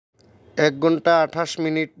1 ঘন্টা 28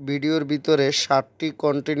 মিনিট ভিডিওর ভিতরে 60টি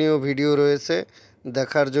কন্টিনিউ ভিডিও রয়েছে,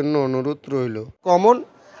 দেখার জন্য অনুরোধ রইল। কমন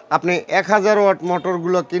আপনি 1000 ওয়াট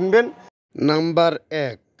মোটরগুলো কিনবেন। নাম্বার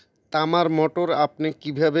 1, তামার মোটর আপনি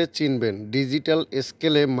কিভাবে চিনবেন? ডিজিটাল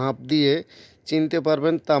স্কেলে মাপ দিয়ে চিনতে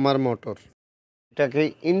পারবেন তামার মোটর। এটাকে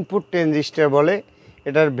ইনপুট ট্রানজিস্টর বলে,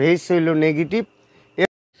 এটার বেস হইল নেগেটিভ।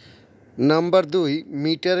 নাম্বার 2,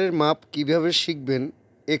 মিটারের মাপ কিভাবে শিখবেন?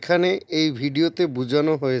 এখানে এই ভিডিওতে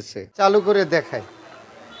বোঝানো হয়েছে। চালু করে দেখাই।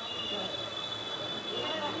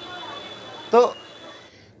 তো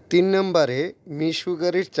 3 নম্বরে মিশু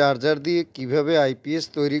গাড়ির চার্জার দিয়ে কিভাবে IPS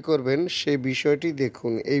তৈরি করবেন সে বিষয়টি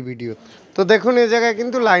দেখুন এই ভিডিওতে। তো দেখুন এই জায়গায়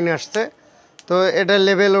কিন্তু লাইন আসছে, তো এটা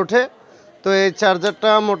লেভেল ওঠে, তো এই চার্জারটা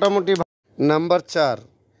মোটামুটি। নাম্বার 4,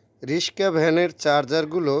 রিক্সা ভ্যানের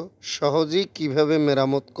চার্জারগুলো সহজেই কিভাবে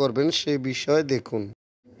মেরামত করবেন সে বিষয়ে দেখুন।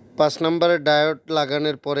 5 নম্বরে ডায়োড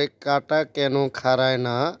লাগানোর পরে কাটা কেন খাড়ায়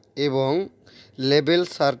না এবং লেবেল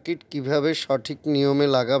সার্কিট কিভাবে সঠিক নিয়মে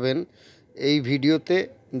লাগাবেন এই ভিডিওতে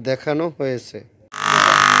দেখানো হয়েছে।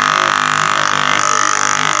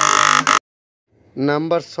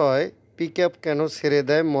 নাম্বার 6, পিকআপ কেন ছেড়ে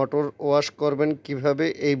দেয়, মোটর ওয়াশ করবেন কিভাবে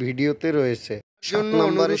এই ভিডিওতে রয়েছে। জন্য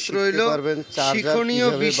অনুরোধ রইল, শিক্ষণীয়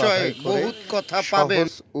বিষয় বহুত কথা পাবেন,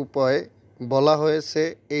 সহজ উপায় বলা হয়েছে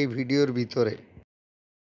এই ভিডিওর ভিতরে।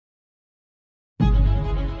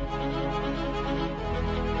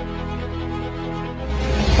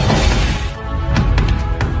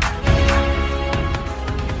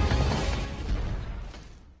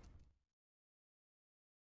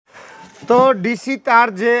 তো ডিসি তার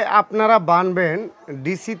যে আপনারা বানবেন,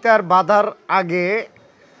 ডিসি তার বাঁধার আগে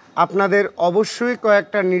আপনাদের অবশ্যই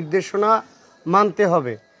কয়েকটা নির্দেশনা মানতে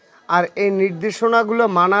হবে, আর এই নির্দেশনাগুলো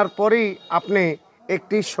মানার পরেই আপনি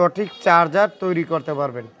একটি সঠিক চার্জার তৈরি করতে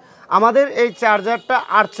পারবেন। আমাদের এই চার্জারটা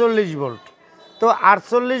 48 ভোল্ট। তো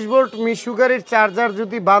 48 ভোল্ট মিশু গাড়ির চার্জার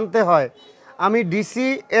যদি বানতে হয়, আমি ডিসি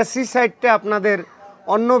এসি সাইডটা আপনাদের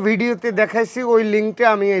অন্য ভিডিওতে দেখাইছি, ওই লিঙ্কটা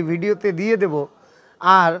আমি এই ভিডিওতে দিয়ে দেব।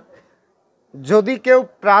 আর যদি কেউ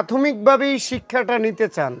প্রাথমিকভাবেই শিক্ষাটা নিতে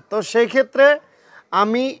চান, তো সেই ক্ষেত্রে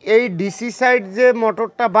আমি এই ডিসি সাইড যে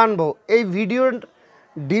মোটরটা বানবো, এই ভিডিওর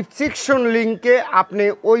ডিসক্রিপশন লিঙ্কে আপনি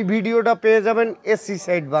ওই ভিডিওটা পেয়ে যাবেন এসি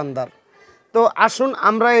সাইড বান্দার। তো আসুন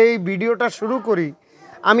আমরা এই ভিডিওটা শুরু করি।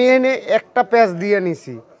 আমি এনে একটা প্যাচ দিয়ে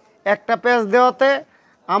নিছি, একটা প্যাচ দেওয়াতে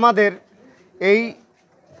আমাদের এই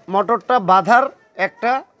মোটরটা বাঁধার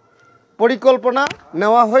একটা পরিকল্পনা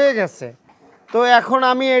নেওয়া হয়ে গেছে। তো এখন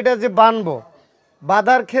আমি এটা যে বানবো,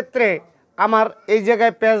 বাঁধার ক্ষেত্রে আমার এই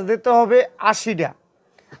জায়গায় প্যাচ দিতে হবে 80টা।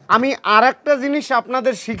 আমি আর একটা জিনিস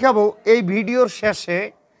আপনাদের শিখাবো এই ভিডিওর শেষে,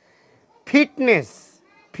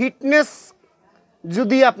 ফিটনেস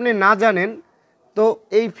যদি আপনি না জানেন, তো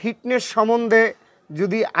এই ফিটনেস সম্বন্ধে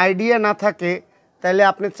যদি আইডিয়া না থাকে, তাহলে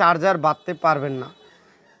আপনি চার্জার বাঁধতে পারবেন না।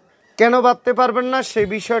 কেন বাঁধতে পারবেন না সেই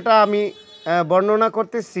বিষয়টা আমি বর্ণনা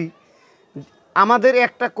করতেছি। আমাদের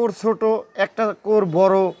একটা কোর ছোট, একটা কোর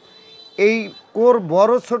বড়, এই কোর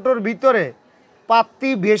বড় ছোটোর ভিতরে পাত্তি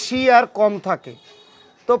বেশি আর কম থাকে।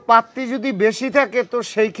 তো পাত্তি যদি বেশি থাকে, তো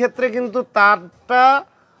সেই ক্ষেত্রে কিন্তু তারটা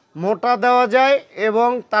মোটা দেওয়া যায় এবং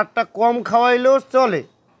তারটা কম খাওয়াইলেও চলে।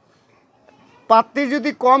 পাত্তি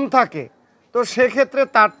যদি কম থাকে, তো সেক্ষেত্রে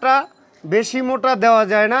তারটা বেশি মোটা দেওয়া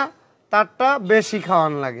যায় না, তারটা বেশি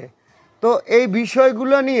খাওয়ান লাগে। তো এই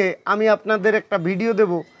বিষয়গুলো নিয়ে আমি আপনাদের একটা ভিডিও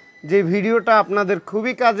দেব, যে ভিডিওটা আপনাদের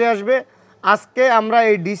খুবই কাজে আসবে। আজকে আমরা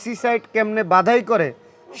এই ডিসি সাইড কেমনে বাধাই করে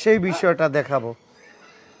সেই বিষয়টা দেখাবো।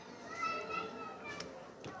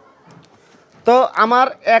 তো আমার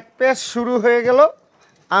এক প্যাচ শুরু হয়ে গেল,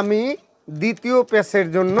 আমি দ্বিতীয় প্যাচের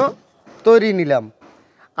জন্য তৈরি নিলাম।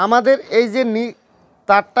 আমাদের এই যে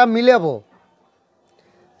তারটা মিলাবো,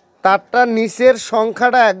 তারটা নিচের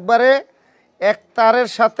সংখ্যাটা একবারে এক তারের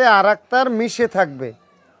সাথে আর এক তার মিশে থাকবে,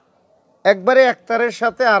 একবারে এক তারের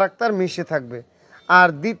সাথে আর এক তার মিশে থাকবে। আর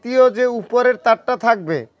দ্বিতীয় যে উপরের তারটা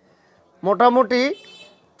থাকবে, মোটামুটি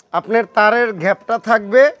আপনার তারের গ্যাপটা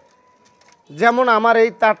থাকবে, যেমন আমার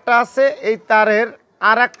এই তারটা আছে, এই তারের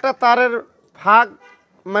আর একটা তারের ফাঁক,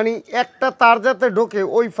 মানে একটা তার যাতে ঢোকে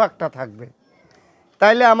ওই ফাঁকটা থাকবে,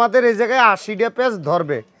 তাইলে আমাদের এই জায়গায় 80টা প্যাচ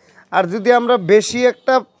ধরবে। আর যদি আমরা বেশি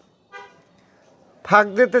একটা ফাঁক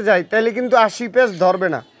দিতে যাই, তাহলে কিন্তু 80 প্যাচ ধরবে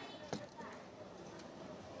না।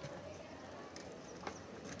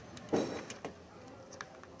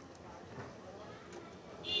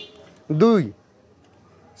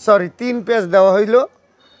 তিন প্যাচ দেওয়া হইল,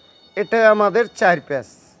 এটা আমাদের 4 প্যাচ।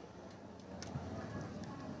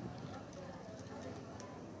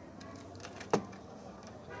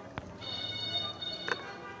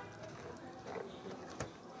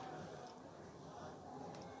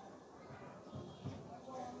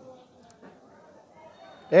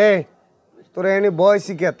 এই তোরা এনে বয়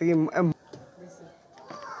শিখা তুই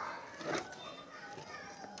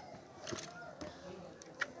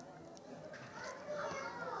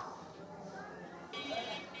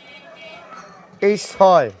এই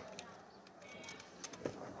 6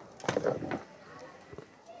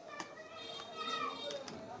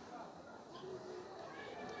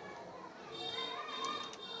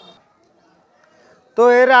 তো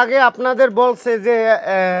এর আগে আপনাদের বলছে যে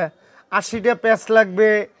 80টা প্যাচ লাগবে,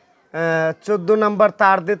 14 নাম্বার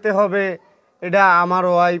তার দিতে হবে। এটা আমার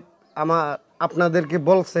ওয়াইফ আপনাদেরকে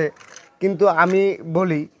বলছে, কিন্তু আমি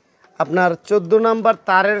বলি আপনার 14 নাম্বার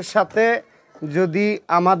তারের সাথে যদি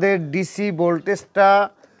আমাদের ডিসি ভোল্টেজটা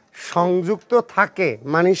সংযুক্ত থাকে,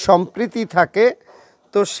 মানে সম্প্রীতি থাকে,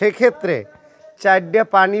 তো সেক্ষেত্রে 4টা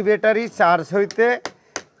পানি ব্যাটারি চার্জ হইতে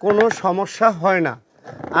কোনো সমস্যা হয় না।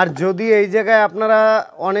 আর যদি এই জায়গায় আপনারা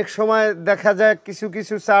অনেক সময় দেখা যায় কিছু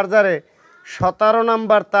কিছু চার্জারে 17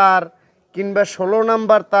 নাম্বার তার কিংবা 16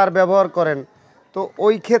 নাম্বার তার ব্যবহার করেন, তো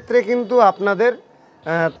ওই ক্ষেত্রে কিন্তু আপনাদের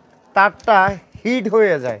তারটা হিট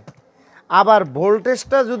হয়ে যায়। আবার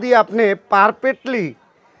ভোল্টেজটা যদি আপনি পারফেক্টলি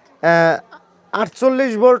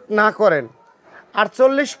 48 ভোল্ট না করেন,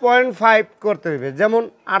 48.5 করতে হবে। যেমন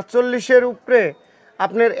 48-এর উপরে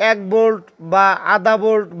আপনার 1 ভোল্ট বা আধা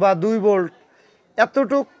ভোল্ট বা 2 ভোল্ট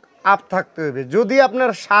এতটুক আপ থাকতে হবে। যদি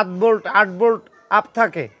আপনার 7 ভোল্ট 8 ভোল্ট আপ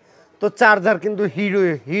থাকে, তো চার্জার কিন্তু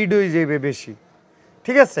হিট হয়ে যাবে বেশি,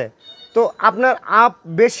 ঠিক আছে? তো আপনার আপ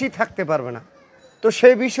বেশি থাকতে পারবে না। তো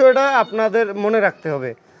সেই বিষয়টা আপনাদের মনে রাখতে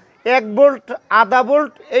হবে। 1 ভোল্ট আধা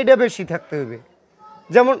ভোল্ট এইটা বেশি থাকতে হবে।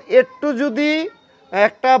 যেমন একটু যদি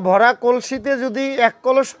একটা ভরা কলসিতে যদি 1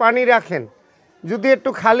 কলস পানি রাখেন, যদি একটু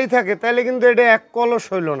খালি থাকে তাহলে কিন্তু এটা 1 কলস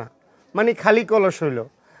হইল না, মানে খালি কলস হইল।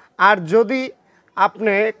 আর যদি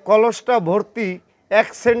আপনি কলসটা ভর্তি 1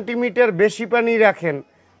 সেন্টিমিটার বেশি পানি রাখেন,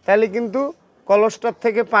 তাহলে কিন্তু কলসটার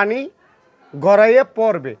থেকে পানি গড়াইয়ে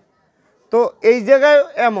পড়বে। তো এই জায়গায়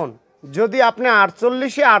এমন, যদি আপনি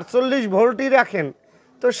 48-এ 48 ভোল্টই রাখেন,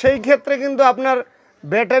 তো সেই ক্ষেত্রে কিন্তু আপনার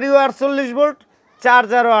ব্যাটারিও 48 ভোল্ট,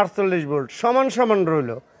 চার্জারও 48 ভোল্ট, সমান সমান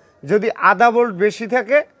রইল। যদি আধা ভোল্ট বেশি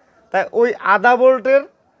থাকে, তাই ওই আধা ভোল্টের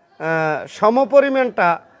সমপরিমাণটা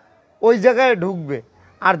ওই জায়গায় ঢুকবে।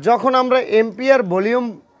 আর যখন আমরা এম্পিয়ার ভলিউম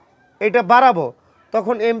এটা বাড়াবো,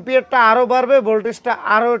 তখন এম্পিয়ারটা আরও বাড়বে, ভোল্টেজটা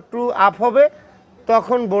আরও একটু আপ হবে।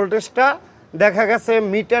 তখন ভোল্টেজটা দেখা গেছে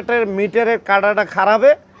মিটারের কাঁটাটা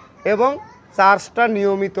খারাপে এবং চার্জটা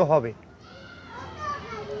নিয়মিত হবে।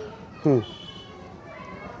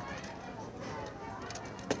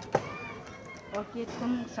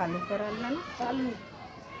 চালু করার না চালু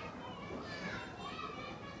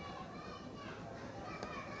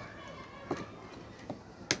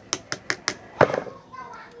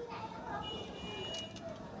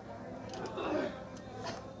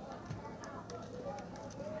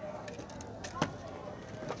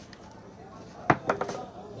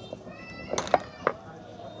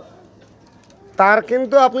তার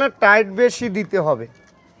কিন্তু আপনার টাইট বেশি দিতে হবে।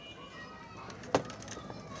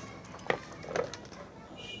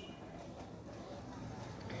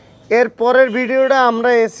 এর পরের ভিডিওটা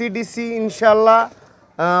আমরা এসিডিসি ইনশাল্লাহ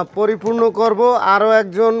পরিপূর্ণ করব।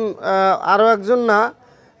 আরও একজন না,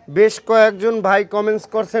 বেশ কয়েকজন ভাই কমেন্টস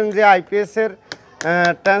করছেন যে আইপিএসের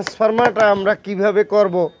ট্রান্সফরমারটা আমরা কিভাবে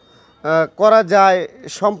করা যায়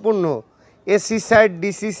সম্পূর্ণ এসি সাইড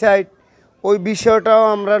ডিসি সাইড, ওই বিষয়টাও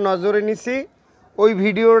আমরা নজরে নিছি, ওই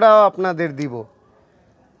ভিডিওটাও আপনাদের দিব।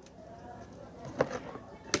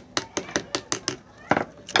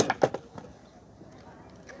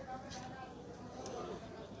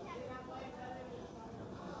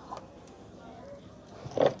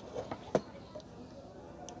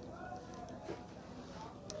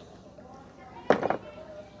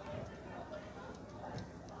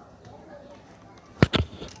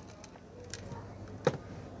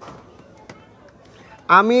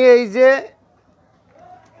 আমি এই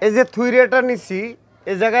যে থুইরিয়াটা নিছি,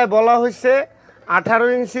 এ জায়গায় বলা হয়েছে 18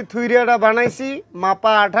 ইঞ্চি থুইরিয়াটা বানাইছি,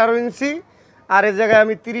 মাপা 18 ইঞ্চি। আর এ জায়গায়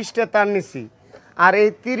আমি 30টা তার নিছি। আর এই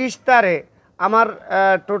 30 তারে আমার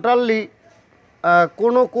টোটালি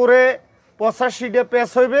কোনো করে 85টা প্যাচ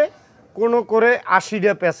হইবে, কোনো করে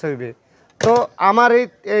 80টা প্যাচ হইবে। তো আমার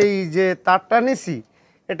এই যে তারটা নিছি,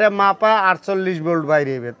 এটা মাপা 48 ভোল্ট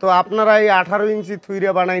বাইরে হইবে। তো আপনারা এই 18 ইঞ্চি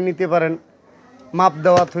থুইরিয়া বানাই নিতে পারেন, মাপ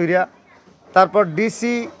দেওয়া থুইরিয়া। তারপর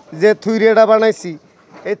ডিসি যে থুইরিয়াটা বানাইছি,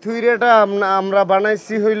 এই থুইরিয়াটা আমরা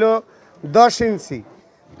বানাইছি হইল 10 ইঞ্চি।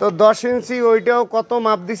 তো 10 ইঞ্চি ওইটাও কত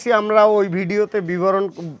মাপ দিছি আমরা ওই ভিডিওতে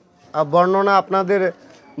বর্ণনা আপনাদের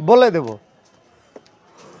বলে দেব।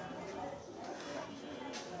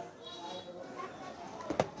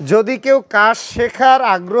 যদি কেউ কাজ শেখার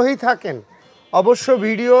আগ্রহী থাকেন, অবশ্য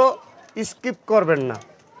ভিডিও স্কিপ করবেন না,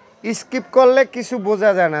 স্কিপ করলে কিছু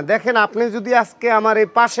বোঝা যায় না। দেখেন, আপনি যদি আজকে আমার এই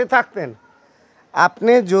পাশে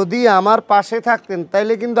থাকতেন,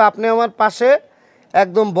 তাইলে কিন্তু আপনি আমার পাশে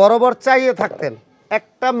একদম বরাবর চাইয়ে থাকতেন।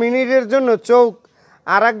 একটা মিনিটের জন্য চোখ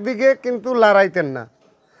আর একদিকে কিন্তু লড়াইতেন না।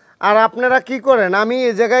 আর আপনারা কি করেন, আমি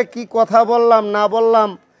এই জায়গায় কি কথা বললাম না বললাম,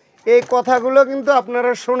 এই কথাগুলো কিন্তু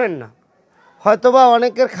আপনারা শোনেন না। হয়তোবা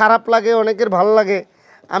অনেকের খারাপ লাগে, অনেকের ভালো লাগে।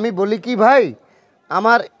 আমি বলি কি ভাই,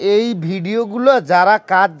 আমার এই ভিডিওগুলো যারা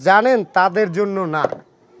কাজ জানেন তাদের জন্য না,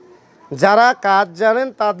 যারা কাজ জানেন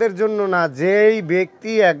তাদের জন্য না। যেই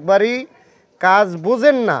ব্যক্তি একবারই কাজ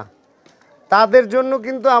বোঝেন না তাদের জন্য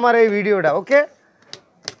কিন্তু আমার এই ভিডিওটা। ওকে,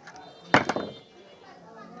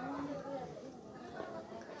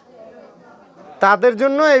 তাদের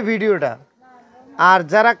জন্য এই ভিডিওটা। আর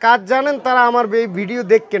যারা কাজ জানেন তারা আমার এই ভিডিও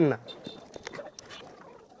দেখবেন না।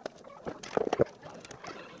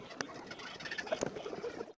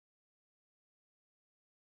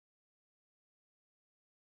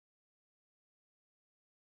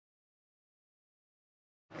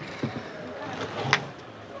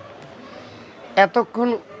 এতক্ষণ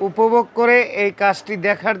উপভোগ করে এই কাজটি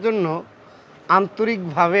দেখার জন্য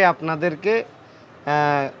আন্তরিকভাবে আপনাদেরকে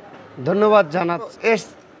ধন্যবাদ জানাচ্ছি।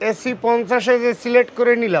 এসি 50-এ যে সিলেক্ট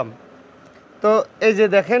করে নিলাম, তো এই যে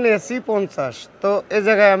দেখেন এসি 50, তো এই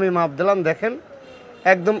জায়গায় আমি মাপ দিলাম। দেখেন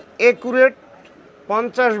একদম একুরেট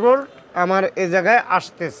 50 ভোল্ট আমার এই জায়গায়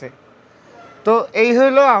আসতেছে। তো এই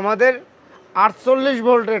হলো আমাদের 48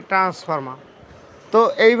 ভোল্টের ট্রান্সফর্মার। তো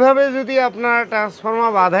এইভাবে যদি আপনারা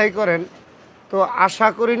ট্রান্সফর্মার বাধাই করেন, তো আশা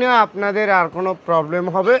করি না আপনাদের আর কোনো প্রবলেম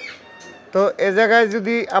হবে। তো এ জায়গায়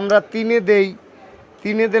যদি আমরা 3-এ দেই,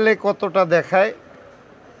 3-এ দিলে কতটা দেখায়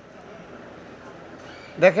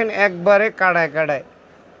দেখেন, একবারে কাড়ায় কাড়ায়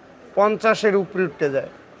 50-এর উপরে উঠতে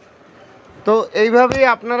যায়। তো এইভাবেই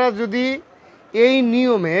আপনারা যদি এই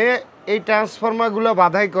নিয়মে এই ট্রান্সফর্মারগুলো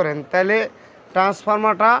বাধাই করেন, তাহলে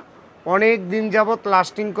ট্রান্সফর্মারটা অনেক দিন যাবত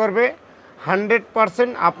লাস্টিং করবে।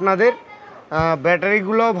 100% আপনাদের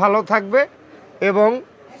ব্যাটারিগুলোও ভালো থাকবে এবং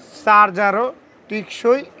চার্জারও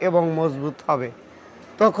টিকসই এবং মজবুত হবে।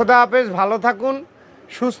 তো খোদা হাফেজ, ভালো থাকুন,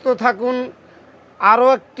 সুস্থ থাকুন। আরও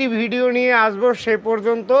একটি ভিডিও নিয়ে আসবো, সে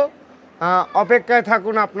পর্যন্ত অপেক্ষায়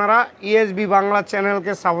থাকুন। আপনারা ইএসবি বাংলা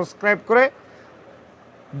চ্যানেলকে সাবস্ক্রাইব করে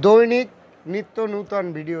দৈনিক নিত্য নূতন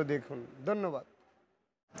ভিডিও দেখুন। ধন্যবাদ।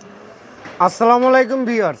 আসসালামু আলাইকুম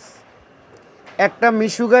ভিউয়ার্স। একটা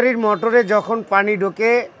মিশু গাড়ির মোটরে যখন পানি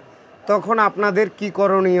ঢোকে তখন আপনাদের কি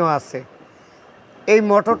করণীয় আছে? এই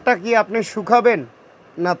মোটরটা কি আপনি শুকাবেন,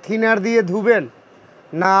 না থিনার দিয়ে ধুবেন,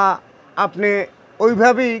 না আপনি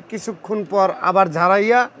ওইভাবেই কিছুক্ষণ পর আবার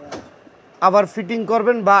ঝাড়াইয়া আবার ফিটিং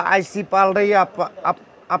করবেন, বা আইসি পাল্টাইয়া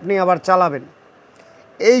আপনি আবার চালাবেন?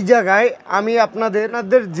 এই জায়গায় আমি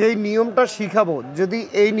আপনাদের যেই নিয়মটা শিখাবো, যদি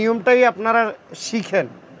এই নিয়মটাই আপনারা শিখেন,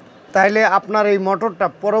 তাইলে আপনার এই মোটরটা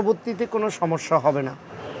পরবর্তীতে কোনো সমস্যা হবে না।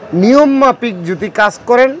 নিয়ম মাফিক যদি কাজ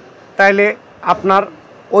করেন, তাইলে আপনার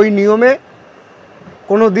ওই নিয়মে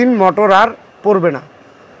কোনো দিন মোটর আর পড়বে না।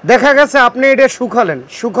 দেখা গেছে আপনি এটা শুকালেন,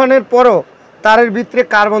 শুকানোর পরও তারের ভিতরে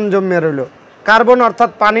কার্বন জমে রইল, কার্বন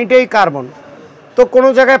অর্থাৎ পানিটাই কার্বন। তো কোনো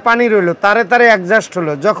জায়গায় পানি রইল, তারে তারে অ্যাডজাস্ট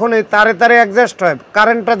হলো। যখন এই তারে তারে অ্যাডজাস্ট হয়,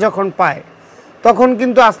 কারেন্টটা যখন পায়, তখন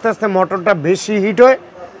কিন্তু আস্তে আস্তে মোটরটা বেশি হিট হয়।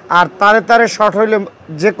 আর তারে তারে শর্ট হইলে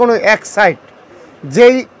যে কোনো এক সাইড,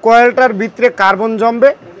 যেই কয়েলটার ভিতরে কার্বন জমবে,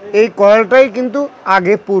 এই কয়েলটাই কিন্তু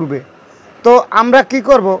আগে পুড়বে। তো আমরা কি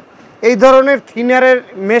করব, এই ধরনের থিনারের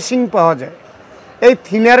মেশিন পাওয়া যায়। এই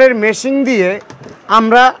থিনারের মেশিন দিয়ে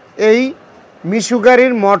আমরা এই মিশু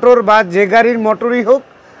গাড়ির মোটর বা যে গাড়ির মোটরই হোক,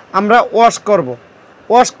 আমরা ওয়াশ করব।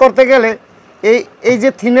 ওয়াশ করতে গেলে এই যে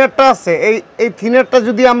থিনারটা আছে, এই থিনারটা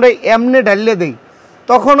যদি আমরা এমনে ঢালিয়ে দিই,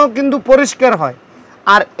 তখনও কিন্তু পরিষ্কার হয়।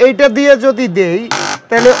 আর এইটা দিয়ে যদি দেই,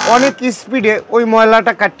 তাহলে অনেক স্পিডে ওই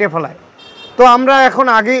ময়লাটা কাটতে ফেলায়। তো আমরা এখন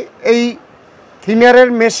আগে এই থিনারের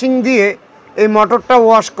মেশিন দিয়ে এই মোটরটা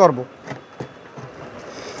ওয়াশ করব।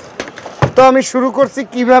 তো আমি শুরু করছি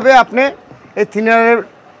কিভাবে আপনি এই থিনারের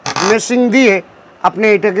মেশিন দিয়ে আপনি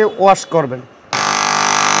এটাকে ওয়াশ করবেন।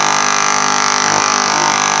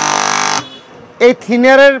 এই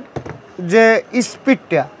থিনারের যে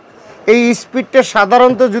স্পিডটা, এই স্পিডটা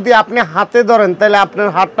সাধারণত যদি আপনি হাতে ধরেন, তাহলে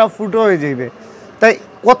আপনার হাতটা ফুটো হয়ে যাবে। তাই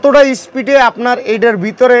কতটা স্পিডে আপনার এইটার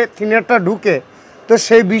ভিতরে থিনারটা ঢুকে, তো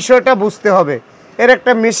সেই বিষয়টা বুঝতে হবে। এর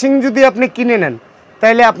একটা মেশিন যদি আপনি কিনে নেন,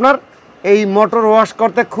 তাহলে আপনার এই মোটর ওয়াশ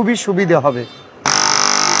করতে খুবই সুবিধা হবে।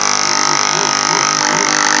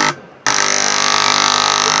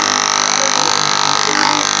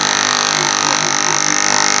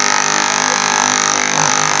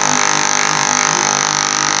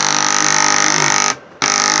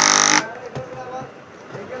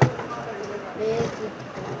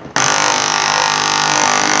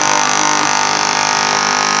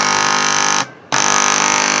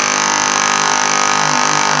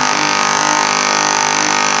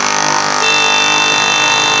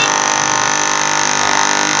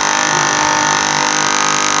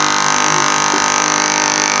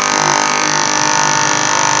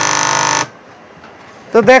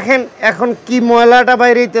 দেখেন এখন কি ময়লাটা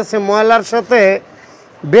বাইরে হইতেছে, ময়লার সাথে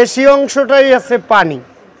বেশি অংশটাই আছে পানি।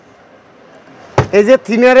 এই যে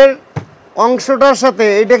থিনারের অংশটার সাথে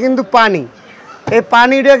এটা কিন্তু পানি, এই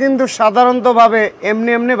পানিটা কিন্তু সাধারণতভাবে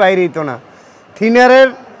এমনি এমনি বাইরে হইতো না। থিনারের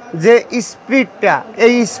যে স্পিডটা,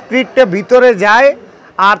 এই স্পিডটা ভিতরে যায়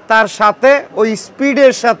আর তার সাথে ওই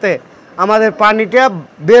স্পিডের সাথে আমাদের পানিটা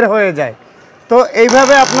বের হয়ে যায়। তো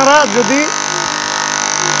এইভাবে আপনারা যদি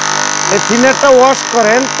এই থিনারটা ওয়াশ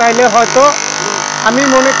করেন তাইলে হয়তো আমি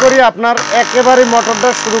মনে করি আপনার একেবারে মোটরটা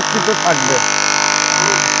সুরক্ষিত থাকবে।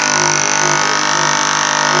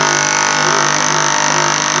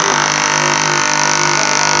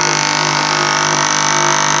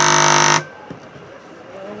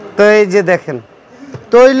 তো এই যে দেখেন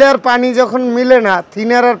তৈল আর পানি যখন মিলে না,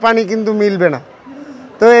 থিনার আর পানি কিন্তু মিলবে না।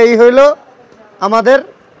 তো এই হইল আমাদের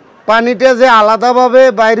পানিটা যে আলাদাভাবে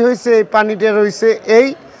বাইর হয়েছে, এই পানিটা রয়েছে এই,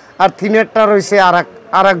 আর থিনারটা রয়েছে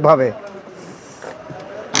আর একভাবে।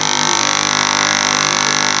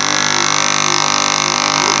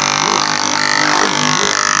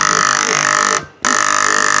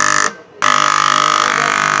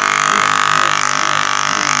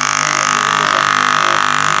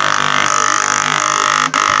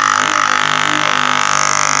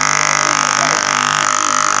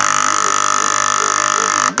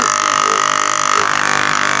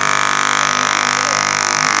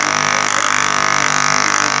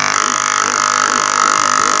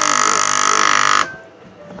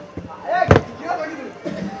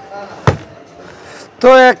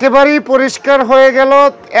 তো একেবারেই পরিষ্কার হয়ে গেল।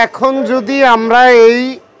 এখন যদি আমরা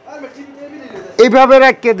এইভাবে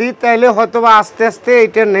রেখে দিই তাহলে হয়তো বা আস্তে আস্তে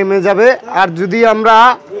এটা নেমে যাবে। আর যদি আমরা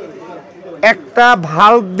একটা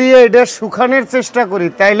ভাল্ব দিয়ে এটা শুকানোর চেষ্টা করি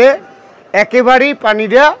তাইলে একেবারেই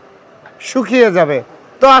পানিটা শুকিয়ে যাবে।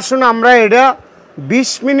 তো আসুন আমরা এটা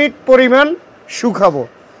 20 মিনিট পরিমাণ শুকাবো।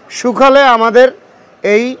 শুকালে আমাদের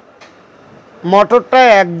এই মোটরটা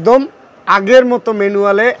একদম আগের মতো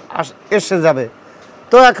ম্যানুয়ালে এসে যাবে।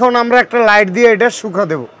 তো এখন আমরা একটা লাইট দিয়ে এটা শুকা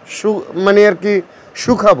দেব, মানে আর কি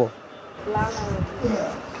শুকাবো।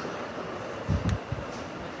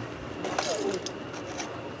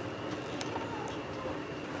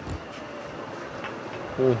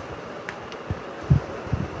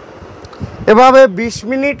 এভাবে 20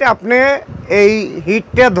 মিনিট আপনি এই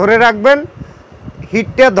হিটটা ধরে রাখবেন।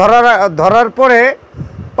 হিটটা ধরার পরে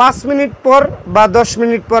 5 মিনিট পর বা 10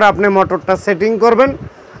 মিনিট পর আপনি মোটরটা সেটিং করবেন।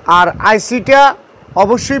 আর আইসিটা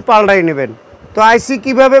অবশ্যই পাল্টাই নেবেন। তো আইসি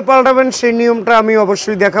কিভাবে পাল্টাবেন সেই নিয়মটা আমি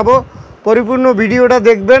অবশ্যই দেখাবো। পরিপূর্ণ ভিডিওটা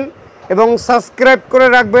দেখবেন এবং সাবস্ক্রাইব করে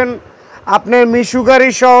রাখবেন। আপনার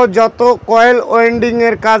মিশুগারি সহ যত কয়েল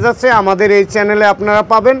ওয়েন্ডিংয়ের কাজ আছে আমাদের এই চ্যানেলে আপনারা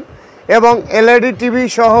পাবেন, এবং এলইডি টিভি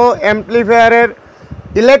সহ অ্যাম্পলিফায়ারের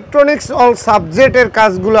ইলেকট্রনিক্স অল সাবজেক্টের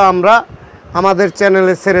কাজগুলো আমরা আমাদের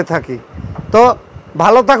চ্যানেলে ছেড়ে থাকি। তো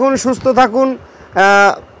ভালো থাকুন, সুস্থ থাকুন,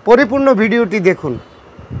 পরিপূর্ণ ভিডিওটি দেখুন।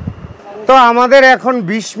 তো আমাদের এখন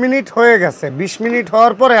 20 মিনিট হয়ে গেছে। 20 মিনিট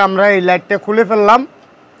হওয়ার পরে আমরা এই লাইটটা খুলে ফেললাম।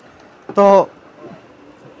 তো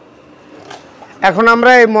এখন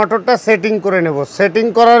আমরা এই মোটরটা সেটিং করে নেব। সেটিং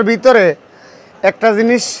করার ভিতরে একটা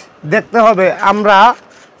জিনিস দেখতে হবে,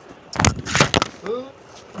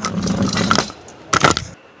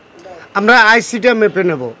 আমরা আইসিটা মেপে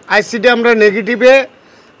নেব। আইসিটা আমরা নেগেটিভে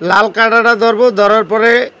লাল কাঁটাটা ধরবো, ধরার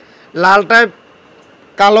পরে লালটায়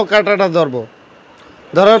কালো কাঁটাটা ধরবো,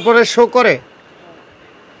 ধরার পরে শো করে।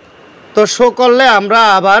 তো শো করলে আমরা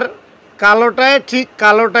আবার কালোটায় ঠিক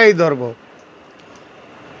কালোটাই ধরবো।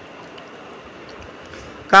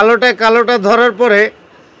 কালোটা ধরার পরে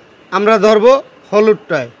আমরা ধরবো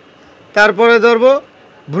হলুদটায়, তারপরে ধরবো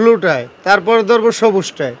ব্লুটায়, তারপরে ধরবো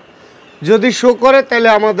সবুজটায়। যদি শো করে তাহলে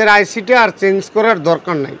আমাদের আইসিটা আর চেঞ্জ করার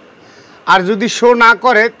দরকার নাই। আর যদি শো না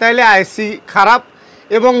করে তাহলে আইসি খারাপ।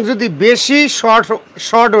 এবং যদি বেশি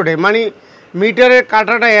শর্ট ওঠে, মানে মিটারের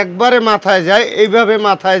কাঁটাটা একবারে মাথায় যায়, এইভাবে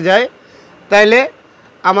মাথায় যায়, তাইলে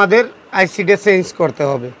আমাদের আইসিটা চেঞ্জ করতে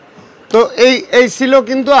হবে। তো এই ছিল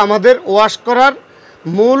কিন্তু আমাদের ওয়াশ করার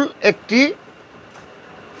মূল একটি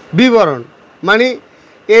বিবরণ, মানে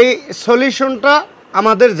এই সলিউশনটা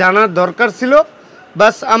আমাদের জানার দরকার ছিল।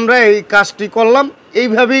 বাস আমরা এই কাজটি করলাম।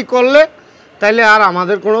 এইভাবেই করলে তাইলে আর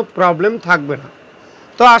আমাদের কোনো প্রবলেম থাকবে না।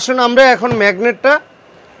 তো আসুন আমরা এখন ম্যাগনেটটা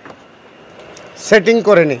সেটিং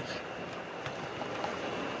করে নিই।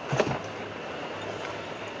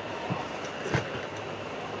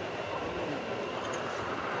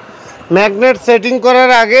 ম্যাগনেট সেটিং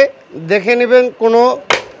করার আগে দেখে নেবেন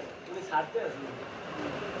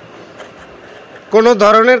কোনো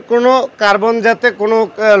ধরনের কোনো কার্বন যাতে কোনো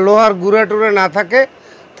লোহার গুঁড়া টুড়ে না থাকে।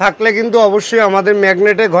 থাকলে কিন্তু অবশ্যই আমাদের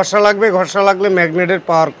ম্যাগনেটে ঘষা লাগবে। ঘষা লাগলে ম্যাগনেটের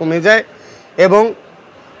পাওয়ার কমে যায় এবং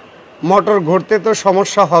মোটর ঘুরতে তো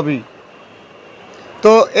সমস্যা হবেই।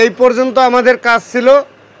 তো এই পর্যন্ত আমাদের কাজ ছিল।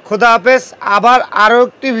 খোদা হাফেজ। আবার আরও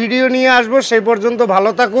একটি ভিডিও নিয়ে আসবো। সেই পর্যন্ত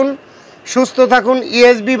ভালো থাকুন, সুস্থ থাকুন।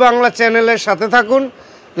 ইএসবি বাংলা চ্যানেলের সাথে থাকুন।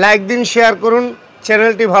 লাইক দিন, শেয়ার করুন।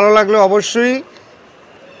 চ্যানেলটি ভালো লাগলে অবশ্যই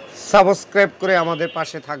সাবস্ক্রাইব করে আমাদের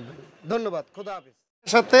পাশে থাকবেন। ধন্যবাদ। খোদা হাফেজ।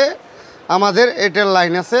 সাথে আমাদের এটার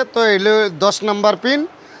লাইন আছে, তো এলো 10 নাম্বার পিন,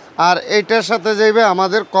 আর এইটার সাথে যাইবে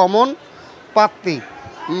আমাদের কমন পাত্তি।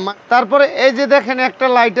 তারপরে এই যে দেখেন একটা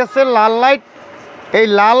লাইট আছে, লাল লাইট। এই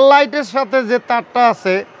লাল লাইটের সাথে যে তারটা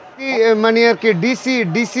আছে মানে আর কি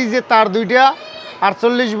ডিসি যে তার দুইটা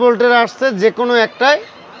 48 ভোল্টের আসছে, যে কোনো একটাই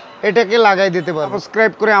এটাকে লাগাই দিতে পারবেন।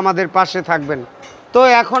 সাবস্ক্রাইব করে আমাদের পাশে থাকবেন। তো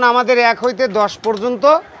এখন আমাদের 1 হইতে 10 পর্যন্ত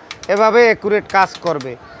এভাবে অ্যাকুরেট কাজ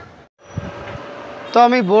করবে। তো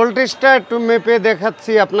আমি ভোল্টেজটা একটু মেপে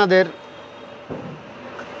দেখাচ্ছি আপনাদের।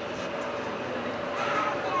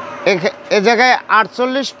 এ জায়গায়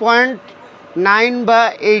 48.9 বা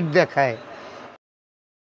 8 দেখায়।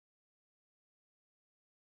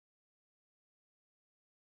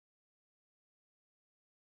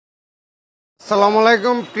 আসসালামু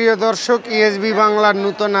আলাইকুম প্রিয় দর্শক, ইএসবি বাংলার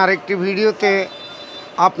নতুন আরেকটি ভিডিওতে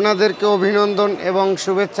আপনাদেরকে অভিনন্দন এবং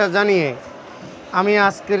শুভেচ্ছা জানিয়ে আমি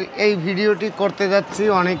আজকের এই ভিডিওটি করতে যাচ্ছি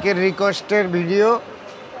অনেকের রিকোয়েস্টের ভিডিও।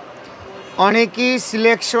 অনেকেই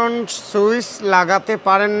সিলেকশন সুইচ লাগাতে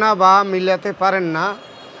পারেন না বা মিলাতে পারেন না,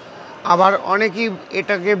 আবার অনেকেই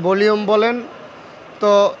এটাকে ভলিউম বলেন।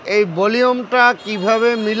 তো এই ভলিউমটা কিভাবে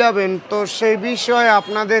মিলাবেন, তো সেই বিষয়ে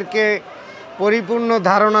আপনাদেরকে পরিপূর্ণ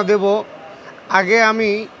ধারণা দেব। আগে আমি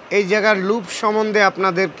এই জায়গার লুপ সম্বন্ধে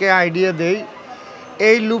আপনাদেরকে আইডিয়া দেই।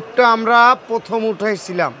 এই লুপটা আমরা প্রথম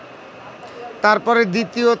উঠাইছিলাম, তারপরে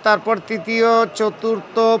দ্বিতীয়, তারপর তৃতীয়,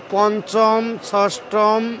 চতুর্থ, পঞ্চম,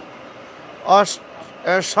 ষষ্ঠম,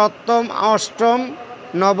 সপ্তম, অষ্টম,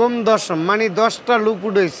 নবম, দশম, মানে 10টা লুপ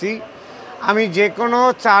উঠেছি আমি। যে কোনো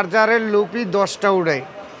চার্জারের লুপই 10টা উড়াই।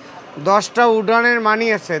 10টা উড়ানের মানি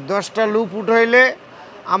আছে, 10টা লুপ উঠাইলে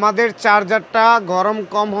আমাদের চার্জারটা গরম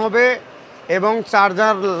কম হবে এবং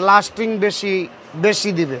চার্জার লাস্টিং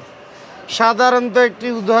বেশি দিবে। সাধারণত একটি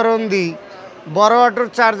উদাহরণ দিই, বড় অটোর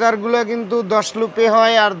চার্জারগুলো কিন্তু 10 লুপে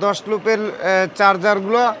হয়, আর 10 লুপের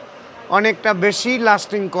চার্জারগুলো অনেকটা বেশি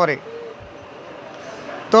লাস্টিং করে।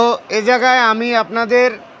 তো এ জায়গায় আমি আপনাদের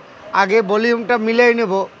আগে ভলিউমটা মিলাই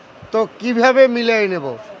নেব। তো কিভাবে মিলাই নেব,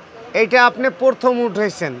 এইটা আপনি প্রথম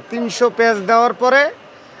উঠেছেন 300 পেজ দেওয়ার পরে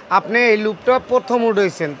আপনি এই লুপটা প্রথম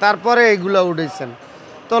উঠেছেন, তারপরে এইগুলো উঠেছেন।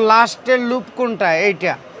 তো লাস্টের লুপ কোনটা?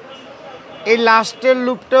 এইটা। এই লাস্টের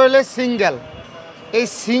লুপটা হলে সিঙ্গেল। এই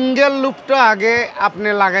সিঙ্গেল লুপটা আগে আপনি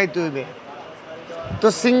লাগাইতে হইবে। তো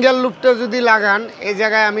সিঙ্গেল লুপটা যদি লাগান, এই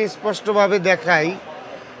জায়গায় আমি স্পষ্টভাবে দেখাই।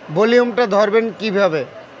 ভলিউমটা ধরবেন কিভাবে?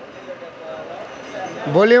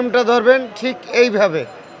 ভলিউমটা ধরবেন ঠিক এইভাবে।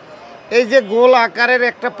 এই যে গোল আকারের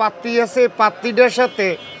একটা পাত্তি আছে, এই পাত্তিটার সাথে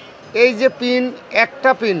এই যে পিন,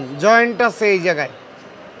 একটা পিন জয়েন্ট আছে এই জায়গায়,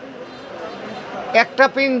 একটা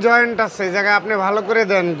পিন জয়েন্ট আছে এই জায়গায়। আপনি ভালো করে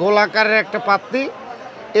দেন, গোল আকারের একটা পাত্তি।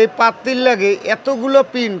 এই পাত্তির লাগে এতগুলো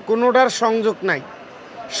পিন, কোনোটার সংযোগ নাই।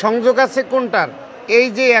 সংযোগ আছে কোনটার? এই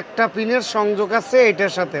যে একটা পিনের সংযোগ আছে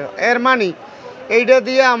এইটার সাথে। এর মানে এইটা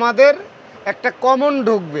দিয়ে আমাদের একটা কমন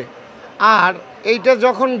ঢুকবে, আর এইটা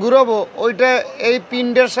যখন ঘুরাবো ওইটা এই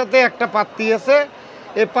পিনটার সাথে একটা পাত্তি আছে,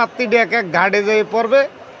 এই পাত্তিটা এক এক ঘাড়ে যেয়ে পড়বে,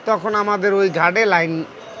 তখন আমাদের ওই ঘাড়ে লাইন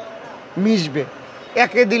মিশবে।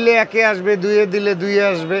 একে দিলে একে আসবে, দুইয়ে দিলে দুইয়ে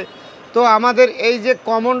আসবে। তো আমাদের এই যে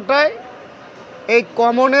কমনটায়, এই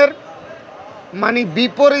কমনের মানে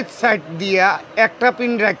বিপরীত সাইড দিয়ে একটা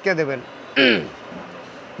পিন রাখিয়ে দেবেন।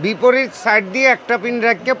 বিপরীত সাইড দিয়ে একটা পিন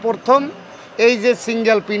রাখিয়ে প্রথম এই যে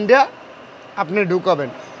সিঙ্গেল পিনটা আপনি ঢুকাবেন।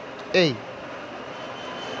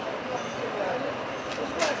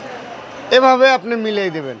 এভাবে আপনি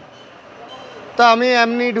মিলিয়ে দেবেন। তো আমি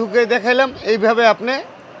এমনি ঢুকে দেখাইলাম, এইভাবে আপনি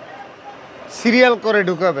সিরিয়াল করে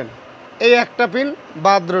ঢুকাবেন। এই একটা পিন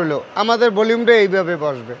বাদ রইল, আমাদের ভলিউমটা এইভাবে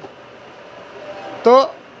বসবে। তো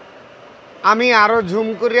আমি আরও জুম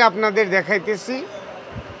করে আপনাদের দেখাইতেছি,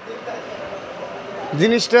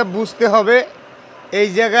 জিনিসটা বুঝতে হবে। এই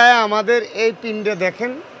জায়গায় আমাদের এই পিনটা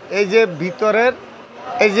দেখেন, এই যে ভিতরের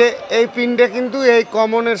এই যে এই পিনটা কিন্তু এই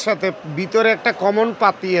কমনের সাথে, ভিতরে একটা কমন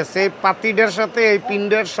পাতি আছে, এই পাতিটার সাথে এই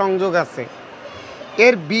পিনটার সংযোগ আছে।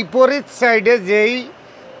 এর বিপরীত সাইডে যেই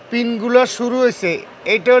পিনগুলো শুরু হয়েছে,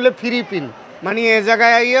 এইটা হলো ফ্রি পিন, মানে এই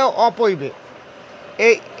জায়গায় আইয়া অফ হইবে।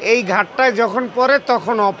 এই ঘাটটায় যখন পড়ে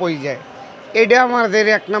তখন অফ হয়ে যায়। এটা আমাদের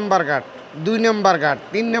 1 নাম্বার ঘাট, 2 নাম্বার ঘাট,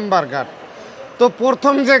 3 নাম্বার ঘাট। তো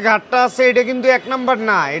প্রথম যে ঘাটটা আছে এটা কিন্তু 1 নাম্বার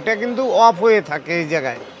না, এটা কিন্তু অফ হয়ে থাকে এই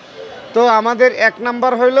জায়গায়। তো আমাদের 1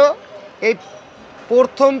 নাম্বার হইল এই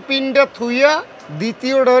প্রথম পিনটা থুইয়া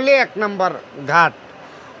দ্বিতীয়টা হলে 1 নাম্বার ঘাট।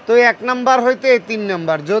 তো 1 নাম্বার হইতে 3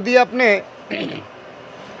 নাম্বার যদি আপনি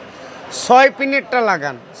 6 পিনেরটা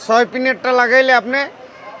লাগান, 6 পিনেরটা লাগাইলে আপনি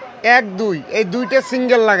 1 2 এই দুইটা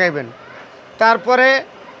সিঙ্গেল লাগাইবেন, তারপরে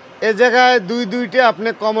এ জায়গায় 2 2টা আপনি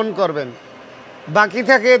কমন করবেন, বাকি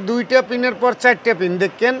থাকে 2টা পিনের পর 4টা পিন।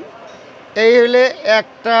 দেখেন এই হলে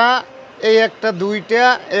একটা, এই একটা 2টা,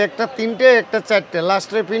 এই একটা 3টে, একটা 4টে,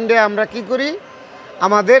 লাস্টের পিনটা আমরা কি করি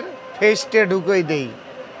আমাদের ফেস্টে ঢুকিয়ে দেই।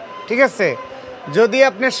 ঠিক আছে, যদি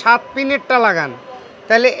আপনি 7 পিনেরটা লাগান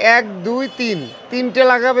তাহলে 1 2 3 তিনটে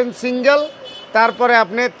লাগাবেন সিঙ্গেল, তারপরে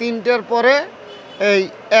আপনি 3টের পরে এই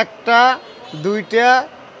একটা 2টা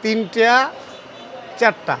 3টা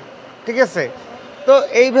 4টা। ঠিক আছে, তো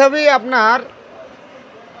এইভাবে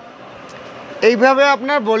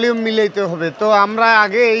আপনার ভলিউম মিলাইতে হবে। তো আমরা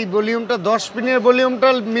আগে এই ভলিউমটা 10 পিনের ভলিউমটা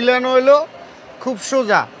মিলানো হলো খুব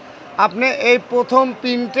সোজা। আপনি এই প্রথম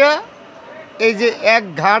পিনটা এই যে 1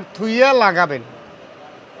 ঘাট থুইয়া লাগাবেন,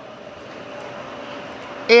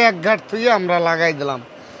 এই 1 ঘাট থুইয়া আমরা লাগাই দিলাম।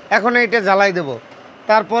 এখন এইটা জ্বালাই দেব,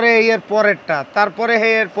 তারপরে এই এর পরেরটা, তারপরে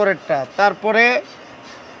এর পরেরটা, তারপরে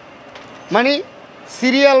মানে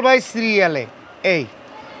সিরিয়াল বাই সিরিয়ালে। এই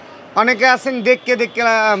অনেকে আছেন দেখকে দেখকে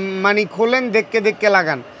মানে খোলেন, দেখকে দেখকে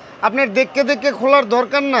লাগান। আপনার দেখকে দেখকে খোলার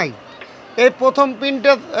দরকার নাই। এই প্রথম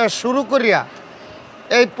পিনটা শুরু করিয়া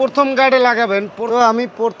এই প্রথম গার্ডে লাগাবেন। তো আমি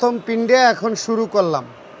প্রথম পিনটা এখন শুরু করলাম।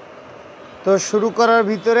 তো শুরু করার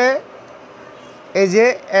ভিতরে এই যে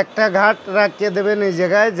একটা ঘাট রাখিয়ে দেবেন এই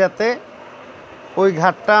জায়গায়, যাতে ওই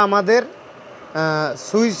ঘাটটা আমাদের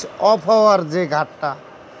সুইচ অফ হওয়ার যে ঘাটটা,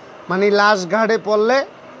 মানে লাস্ট ঘাটে পড়লে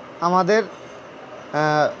আমাদের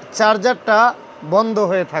চার্জারটা বন্ধ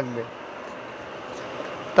হয়ে থাকবে।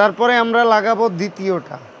 তারপরে আমরা লাগাবো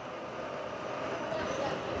দ্বিতীয়টা।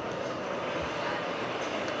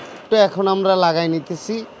 তো এখন আমরা লাগাই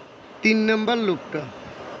নিতেছি 3 নাম্বার লুপটা।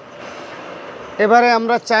 এবারে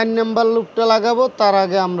আমরা 4 নাম্বার লুপটা লাগাবো। তার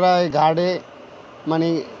আগে আমরা এই ঘাড়ে মানে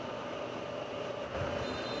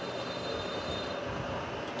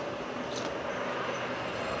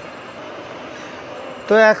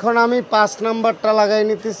তো এখন আমি 5 নাম্বারটা লাগাই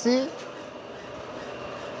নিতেছি।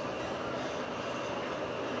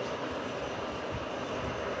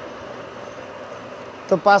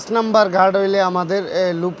 তো 5 নাম্বার ঘাট হইলে আমাদের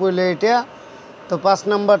লুপ হইলে এটা। তো 5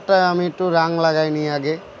 নাম্বারটা আমি একটু রাং লাগাই নি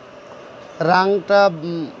আগে। রাংটা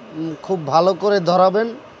খুব ভালো করে ধরাবেন,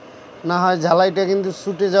 না হয় ঝালাইটা কিন্তু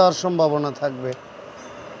ছুটে যাওয়ার সম্ভাবনা থাকবে।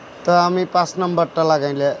 তো আমি 5 নাম্বারটা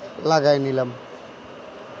লাগাই নিলাম।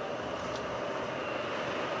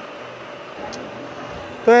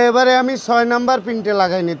 তো এবারে আমি 6 নাম্বার পিনটা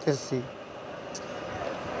লাগাই নিতেছি।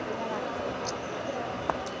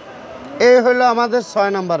 এই হলো আমাদের 6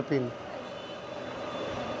 নাম্বার পিন।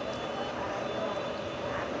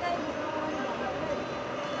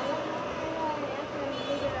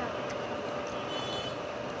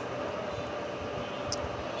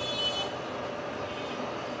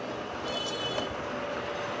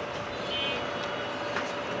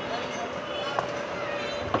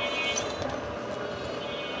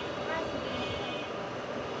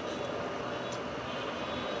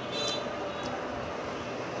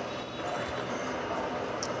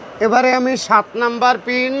 এবারে আমি 7 নাম্বার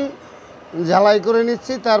পিন ঝালাই করে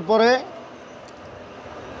নিচ্ছি। তারপরে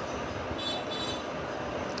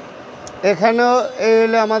এখানেও এই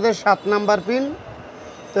হলো আমাদের 7 নাম্বার পিন।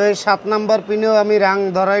 তো এই 7 নাম্বার পিনেও আমি রাং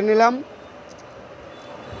ধরাই নিলাম।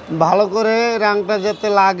 ভালো করে রাংটা যাতে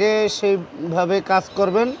লাগে সেইভাবে কাজ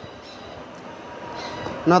করবেন,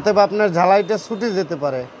 নতুবা আপনার ঝালাইটা ছুটে যেতে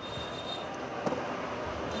পারে।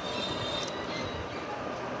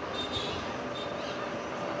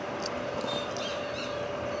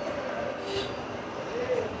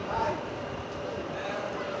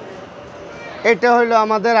 এটা হলো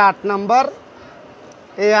আমাদের 8 নাম্বার।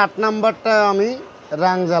 এই 8 নাম্বারটা আমি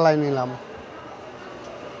রাং জ্বালাই নিলাম।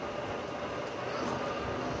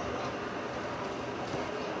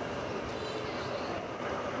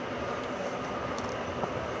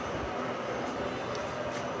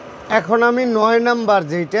 এখন আমি 9 নাম্বার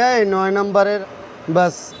যেটা, এই 9 নাম্বারের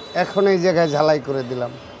বাস এখন এই জায়গায় ঝালাই করে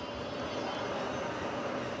দিলাম।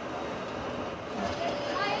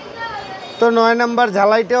 তো 9 নাম্বার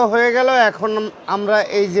ঝালাইটাও হয়ে গেল। এখন আমরা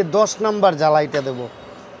এই যে 10 নাম্বার ঝালাইটা দেব।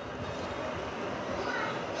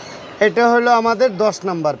 এটা হলো আমাদের 10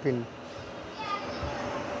 নাম্বার পিন,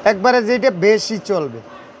 একবারে যেটা বেশি চলবে,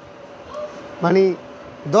 মানে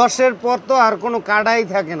 10-এর পর তো আর কোনো কাটাই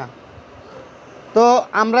থাকে না। তো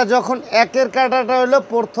আমরা যখন 1-এর কাটাটা হলো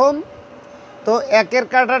প্রথম, তো 1-এর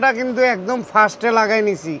কাটাটা কিন্তু একদম ফার্স্টে লাগাই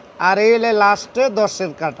নিছি, আর এই হলে লাস্টে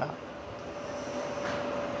 10-এর কাটা।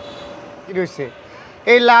 বাকি রয়েছে।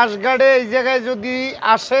 এই লাস্ট গার্ডে এই জায়গায় যদি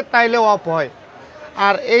আসে তাইলে অফ হয়।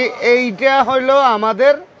 আর এইটা হইলো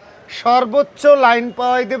আমাদের সর্বোচ্চ লাইন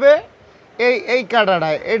পাওয়াই দেবে এই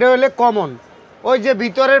কাটাটায়। এটা হলে কমন। ওই যে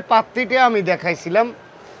ভিতরের পাত্রিটা আমি দেখাইছিলাম,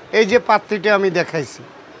 এই যে পাত্রিটা আমি দেখাইছি,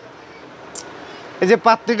 এই যে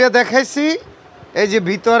পাত্রিটা দেখাইছি, এই যে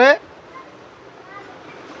ভিতরে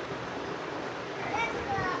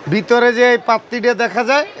যে এই পাত্রিটা দেখা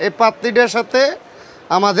যায়, এই পাত্রিটার সাথে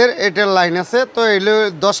আমাদের এটার লাইন আছে। তো এলো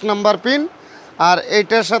 10 নাম্বার পিন, আর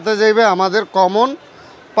এইটার সাথে যাইবে আমাদের কমন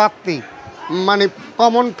পাত্তি, মানে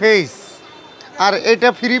কমন ফেস। আর এটা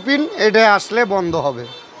ফ্রি পিন, এটা আসলে বন্ধ হবে।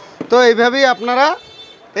 তো এইভাবেই আপনারা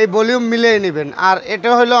এই ভলিউম মিলিয়ে নেবেন। আর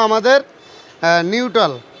এটা হলো আমাদের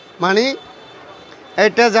নিউট্রাল, মানে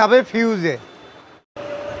এটা যাবে ফিউজে।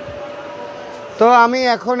 তো আমি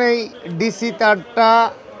এখন এই ডিসি তারটা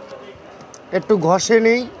একটু ঘষে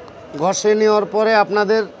নিই। ঘষে নেওয়ার পরে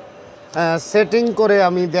আপনাদের সেটিং করে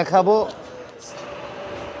আমি দেখাবো।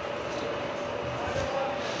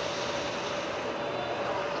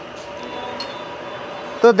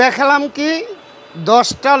 তো দেখালাম কি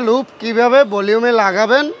 10টা লুপ কিভাবে ভলিউমে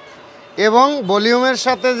লাগাবেন, এবং ভলিউমের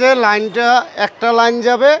সাথে যে লাইনটা একটা লাইন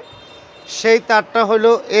যাবে সেই তারটা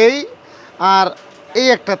হলো এই, আর এই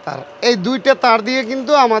একটা তার, এই দুইটা তার দিয়ে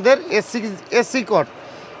কিন্তু আমাদের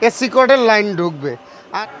এসি কর্ডের লাইন ঢুকবে।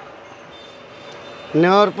 আর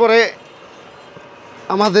নেওয়ার পরে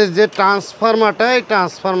আমাদের যে ট্রান্সফরমারটা, এই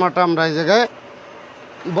ট্রান্সফরমারটা আমরা এই জায়গায়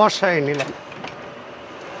বসাই নিলাম।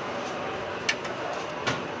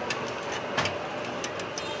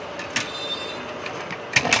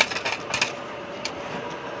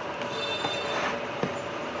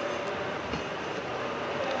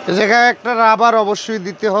 এ জায়গায় একটা রাবার অবশ্যই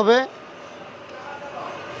দিতে হবে।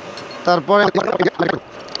 তারপরে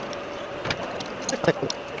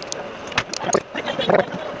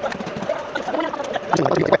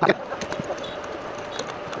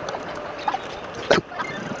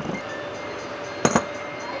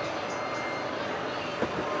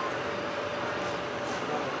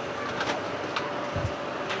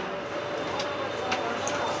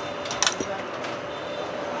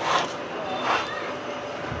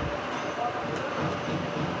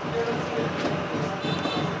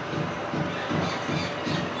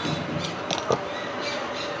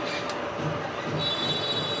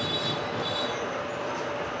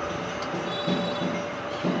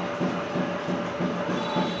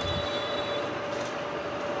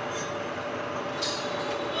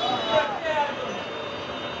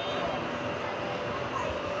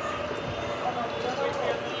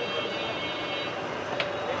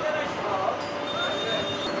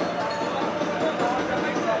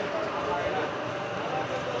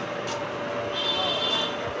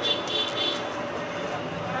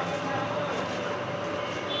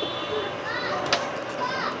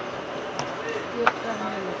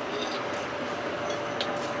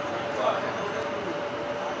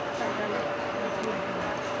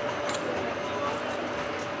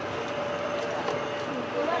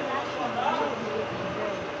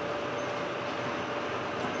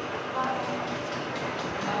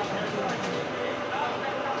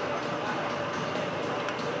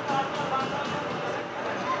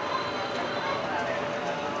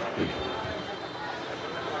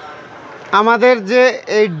আমাদের যে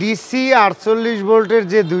এই ডিসি 48 ভোল্টের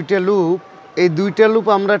যে দুইটা লুপ, এই দুইটা লুপ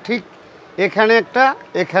আমরা ঠিক এখানে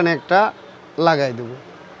একটা লাগাই দেব।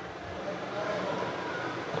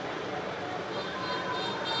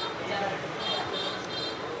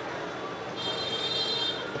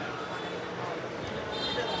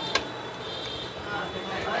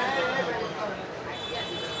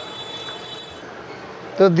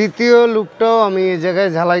 তো দ্বিতীয় লুপটাও আমি এই জায়গায়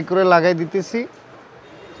ঝালাই করে লাগাই দিতেছি।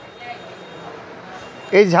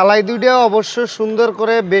 এই ঝালাই দুইটা অবশ্য সুন্দর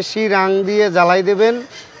করে বেশি রাং দিয়ে জ্বালাই দেবেন,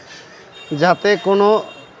 যাতে কোনো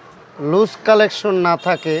লুজ কালেকশন না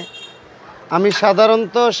থাকে। আমি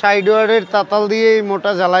সাধারণত সাইড ওয়ার্ডের তাতাল দিয়ে এই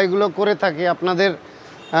মোটা জ্বালাইগুলো করে থাকি, আপনাদের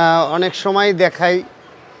অনেক সময় দেখাই।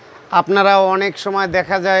 আপনারা অনেক সময়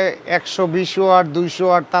দেখা যায় 120 ওয়াট 200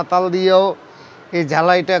 ওয়াট তাতাল দিয়েও এই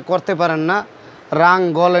ঝালাইটা করতে পারেন না, রাং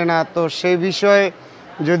গলে না। তো সেই বিষয়ে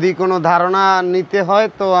যদি কোনো ধারণা নিতে হয়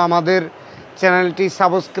তো আমাদের চ্যানেলটি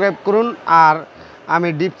সাবস্ক্রাইব করুন। আর আমি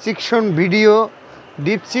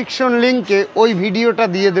ডিসক্রিপশন লিঙ্কে ওই ভিডিওটা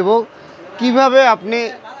দিয়ে দেব, কিভাবে আপনি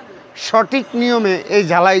সঠিক নিয়মে এই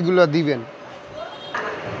ঝালাইগুলো দিবেন।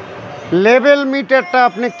 লেভেল মিটারটা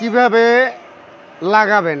আপনি কিভাবে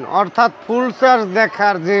লাগাবেন, অর্থাৎ ফুল চার্জ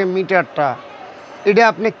দেখার যে মিটারটা, এটা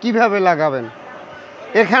আপনি কিভাবে লাগাবেন।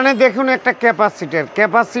 এখানে দেখুন একটা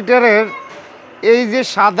ক্যাপাসিটারের এই যে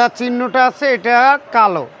সাদা চিহ্নটা আছে, এটা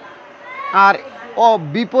কালো। আর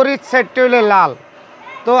বিপরীত সাইডটা হলে লাল।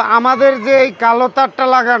 তো আমাদের যে এই কালো তারটা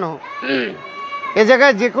লাগানো, এ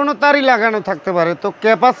জায়গায় যে কোনো তারই লাগানো থাকতে পারে। তো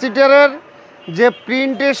ক্যাপাসিটরের যে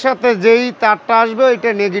প্রিন্টের সাথে যেই তারটা আসবে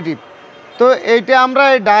ওইটা নেগেটিভ। তো এইটা আমরা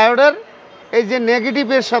এই ডায়োডের এই যে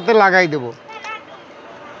নেগেটিভের সাথে লাগাই দেব।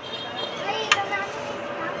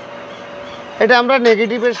 এটা আমরা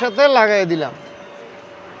নেগেটিভের সাথে লাগাই দিলাম,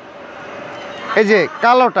 এই যে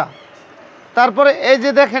কালোটা। তারপরে এই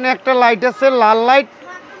যে দেখেন একটা লাইট আছে লাল লাইট,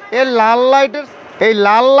 এই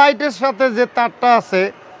লাল লাইটের সাথে যে তারটা আছে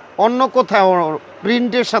অন্য কোথাও,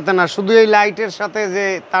 প্রিন্টের সাথে না, শুধু এই লাইটের সাথে যে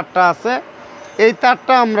তারটা আছে এই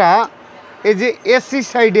তারটা আমরা এই যে এসি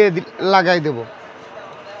সাইডে লাগাই দেব।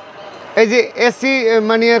 এই যে এসি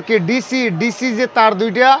মানে আর কি ডিসি যে তার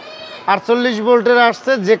দুইটা 48 ভোল্টের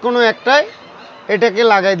আসছে, যে কোনো একটাই এটাকে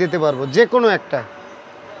লাগাই দিতে পারবো, যে কোনো একটা।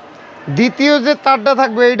 দ্বিতীয় যে তারটা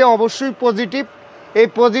থাকবে এইটা অবশ্যই পজিটিভ, এই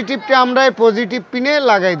পজিটিভটা আমরা এই পজিটিভ পিনে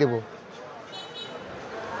লাগাই দেব।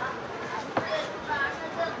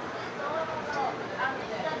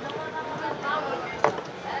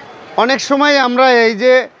 অনেক সময় আমরা এই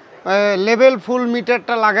যে লেভেল ফুল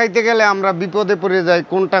মিটারটা লাগাইতে গেলে আমরা বিপদে পড়ে যাই,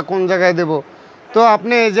 কোনটা কোন জায়গায় দেব। তো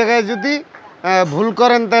আপনি এই জায়গায় যদি ভুল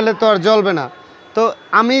করেন তাহলে তো আর জ্বলবে না। তো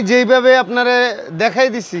আমি যেইভাবে আপনারা দেখাই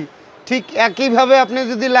দিছি ঠিক একইভাবে আপনি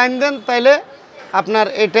যদি লাইন দেন তাহলে আপনার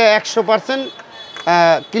এটা 100%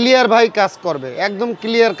 ক্লিয়ার ভাই কাজ করবে, একদম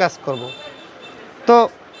ক্লিয়ার কাজ করব। তো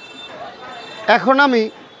এখন আমি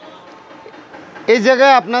এই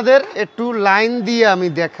জায়গায় আপনাদের একটু লাইন দিয়ে আমি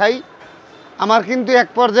দেখাই। আমার কিন্তু এক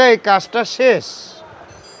পর্যায়ে এই কাজটা শেষ,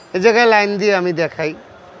 এই জায়গায় লাইন দিয়ে আমি দেখাই।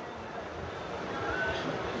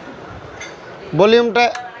 ভলিউমটা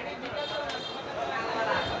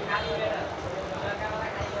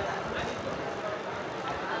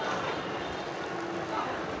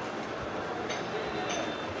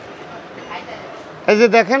এই যে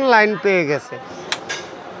দেখেন লাইন পেয়ে গেছে।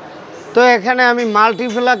 তো এখানে আমি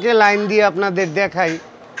মাল্টিফ্লাকে লাইন দিয়ে আপনাদের দেখাই।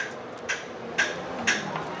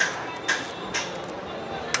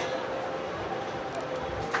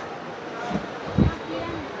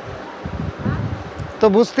 তো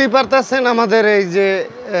বুঝতেই পারতেছেন আমাদের এই যে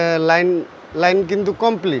লাইন কিন্তু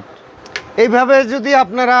কমপ্লিট। এইভাবে যদি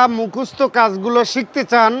আপনারা মুখস্থ কাজগুলো শিখতে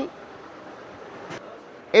চান,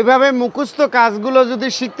 এইভাবে মুখস্থ কাজগুলো যদি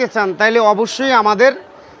শিখতে চান তাহলে অবশ্যই আমাদের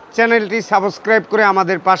চ্যানেলটি সাবস্ক্রাইব করে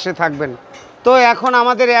আমাদের পাশে থাকবেন। তো এখন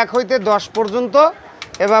আমাদের 1 হইতে 10 পর্যন্ত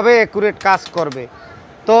এভাবে অ্যাকুরেট কাজ করবে।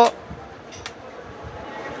 তো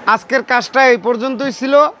আজকের কাজটা এই পর্যন্তই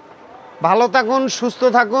ছিল। ভালো থাকুন, সুস্থ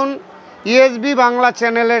থাকুন, ইএসবি বাংলা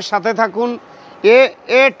চ্যানেলের সাথে থাকুন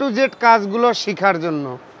এ টু জেড কাজগুলো শেখার জন্য।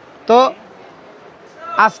 তো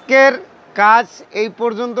আজকের কাজ এই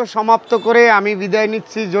পর্যন্ত সমাপ্ত করে আমি বিদায়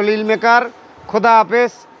নিচ্ছি। জলিল মেকার, খোদা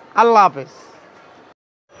হাফেজ, আল্লাহ হাফেজ।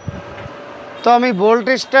 তো আমি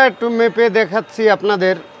ভোল্টেজটা একটু মেপে দেখাচ্ছি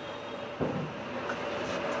আপনাদের।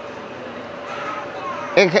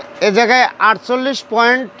 এ জায়গায়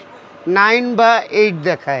 48.9 বা 8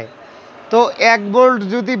 দেখায়। তো 1 ভোল্ট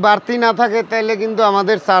যদি বাড়তি না থাকে তাহলে কিন্তু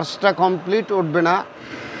আমাদের চার্জটা কমপ্লিট উঠবে না।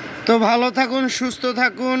 তো ভালো থাকুন, সুস্থ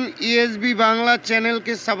থাকুন, ইএসবি বাংলা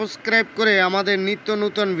চ্যানেলকে সাবস্ক্রাইব করে আমাদের নিত্য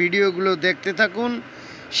নতুন ভিডিওগুলো দেখতে থাকুন,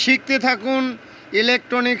 শিখতে থাকুন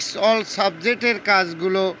ইলেকট্রনিক্স অল সাবজেক্টের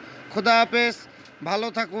কাজগুলো। খোদা হাফেজ, ভালো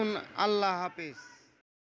থাকুন, আল্লাহ হাফেজ।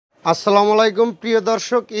 আসসালামু আলাইকুম প্রিয়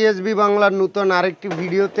দর্শক, ইএসবি বাংলার নতুন আরেকটি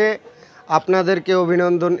ভিডিওতে আপনাদেরকে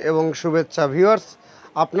অভিনন্দন এবং শুভেচ্ছা। ভিউয়ার্স,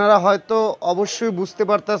 আপনারা হয়তো অবশ্যই বুঝতে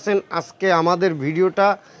পারতেছেন আজকে আমাদের ভিডিওটা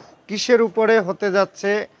কিসের উপরে হতে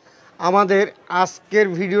যাচ্ছে। আমাদের আজকের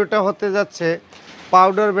ভিডিওটা হতে যাচ্ছে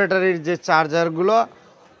পাউডার ব্যাটারির যে চার্জারগুলো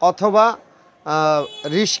অথবা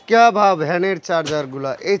রিক্সা বা ভ্যানের চার্জারগুলো,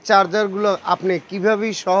 এই চার্জারগুলো আপনি কীভাবে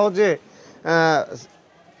সহজে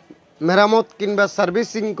মেরামত কিংবা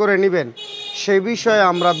সার্ভিসিং করে নেবেন সেই বিষয়ে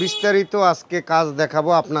আমরা বিস্তারিত আজকে কাজ দেখাবো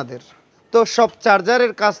আপনাদের। তো সব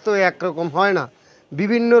চার্জারের কাজ তো একরকম হয় না,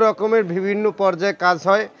 বিভিন্ন রকমের বিভিন্ন পর্যায়ে কাজ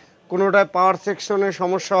হয়। কোনোটায় পাওয়ার সেকশনে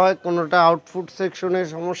সমস্যা হয়, কোনোটায় আউটপুট সেকশনে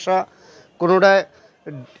সমস্যা, কোনোটায়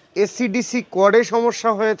এসিডিসি কোডে সমস্যা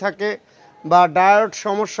হয়ে থাকে বা ডায়োড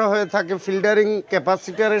সমস্যা হয়ে থাকে, ফিল্টারিং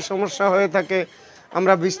ক্যাপাসিটারের সমস্যা হয়ে থাকে।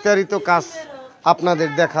 আমরা বিস্তারিত কাজ আপনাদের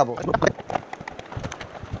দেখাবো।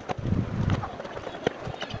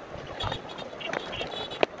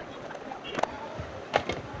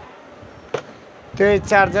 তো এই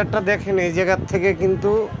চার্জারটা দেখেন এই জায়গার থেকে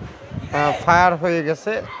কিন্তু ফায়ার হয়ে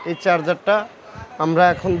গেছে। এই চার্জারটা আমরা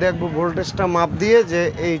এখন দেখব ভোল্টেজটা মাপ দিয়ে যে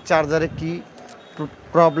এই চার্জারে কি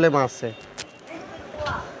প্রবলেম আছে।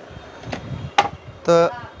 তো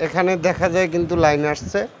এখানে দেখা যায় কিন্তু লাইন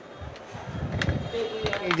আসছে,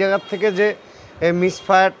 এই জায়গার থেকে যে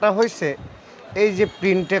মিসফায়ারটা হয়েছে, এই যে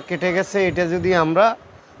প্রিন্টটা কেটে গেছে, এটা যদি আমরা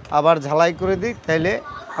আবার ঝালাই করে দিই তাহলে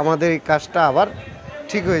আমাদের এই কাজটা আবার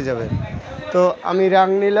ঠিক হয়ে যাবে। তো আমি রাং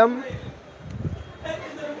নিলাম,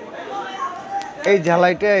 এই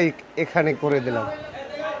ঝালাইটা এখানে করে দিলাম।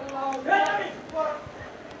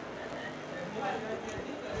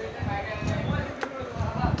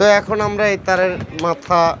 তো এখন আমরা এই তারের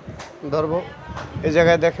মাথা ধরবো, এই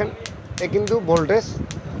জায়গায় দেখেন এ কিন্তু ভোল্টেজ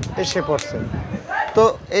এসে পড়ছে। তো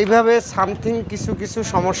এইভাবে সামথিং কিছু কিছু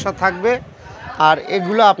সমস্যা থাকবে, আর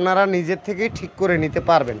এগুলো আপনারা নিজের থেকেই ঠিক করে নিতে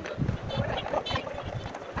পারবেন।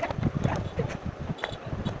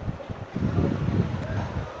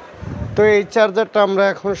 তো এই চার্জারটা আমরা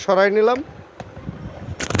এখন সরাই নিলাম।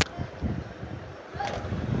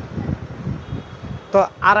 তো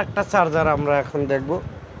আর একটা চার্জার আমরা এখন দেখব।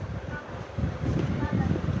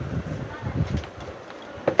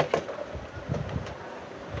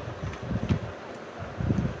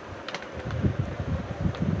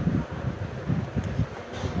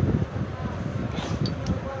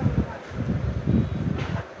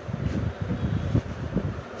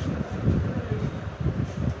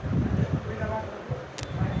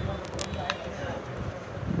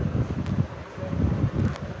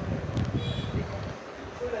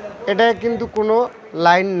 এটা কিন্তু কোনো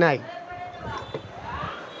লাইন নাই।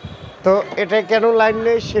 তো এটা কেন লাইন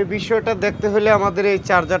নেই সে বিষয়টা দেখতে হলে আমাদের এই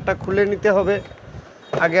চার্জারটা খুলে নিতে হবে।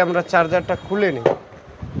 আগে আমরা চার্জারটা খুলে নিই।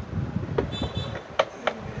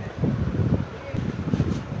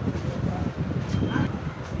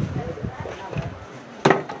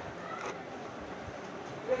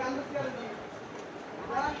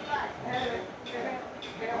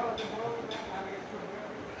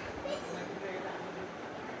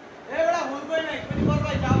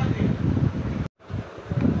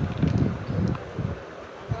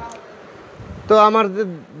 তো আমার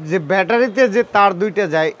যে ব্যাটারিতে যে তার দুইটা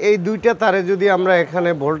যায়, এই দুইটা তারে যদি আমরা এখানে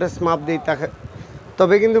ভোল্টেজ মাপ দিই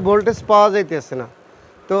তবে কিন্তু ভোল্টেজ পাওয়া যাইতেছে না।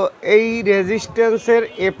 তো এই রেজিস্ট্যান্সের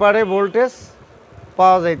এপারে ভোল্টেজ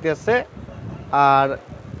পাওয়া যাইতেছে, আর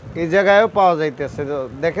এই জায়গায়ও পাওয়া যাইতেছে। তো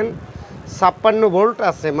দেখেন 56 ভোল্ট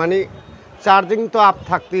আছে, মানে চার্জিং তো আপ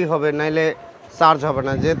থাকতেই হবে, নাইলে চার্জ হবে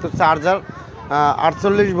না, যেহেতু চার্জার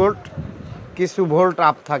 48 ভোল্ট কিছু ভোল্ট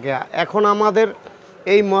আপ থাকে। এখন আমাদের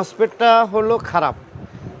এই মসফেটটা হলো খারাপ,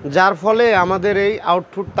 যার ফলে আমাদের এই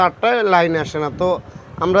আউটপুট তারটা লাইন আসে না। তো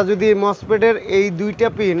আমরা যদি এই মসফেটের এই দুইটা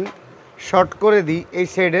পিন শর্ট করে দিই এই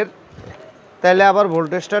সাইডের, তাহলে আবার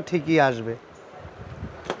ভোল্টেজটা ঠিকই আসবে।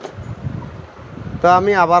 তো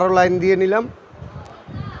আমি আবারও লাইন দিয়ে নিলাম।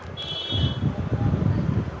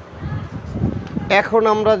 এখন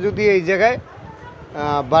আমরা যদি এই জায়গায়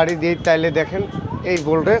বাড়ি দিই তাইলে দেখেন এই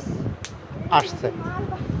ভোল্টেজ আসছে।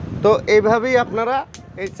 তো এইভাবেই আপনারা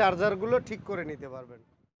এই চার্জারগুলো ঠিক করে নিতে পারবেন।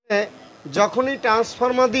 যখনই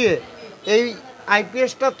ট্রান্সফর্মার দিয়ে এই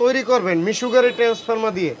আইপিএসটা তৈরি করবেন, মিশুগারি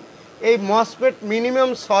ট্রান্সফর্মার দিয়ে এই মসফেট মিনিমাম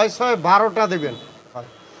 6-12টা দেবেন।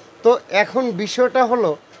 তো এখন বিষয়টা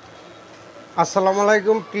হলো, আসসালামু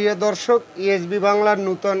আলাইকুম প্রিয় দর্শক, ইএসবি বাংলার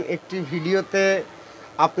নতুন একটি ভিডিওতে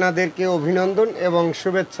আপনাদেরকে অভিনন্দন এবং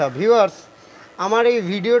শুভেচ্ছা। ভিউয়ার্স, আমার এই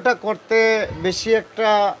ভিডিওটা করতে বেশি একটা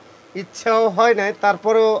ইচ্ছাও হয় নাই,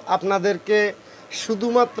 তারপরেও আপনাদেরকে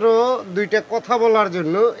শুধুমাত্র দুইটা কথা বলার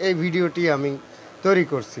জন্য এই ভিডিওটি আমি তৈরি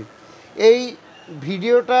করছি। এই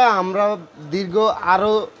ভিডিওটা আমরা দীর্ঘ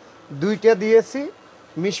আরও দুইটা দিয়েছি,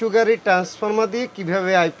 মিশুগারি ট্রান্সফর্মার দিয়ে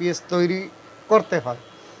কিভাবে আইপিএস তৈরি করতে হয়।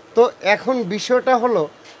 তো এখন বিষয়টা হলো,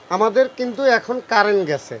 আমাদের কিন্তু এখন কারেন্ট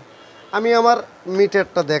গেছে। আমি আমার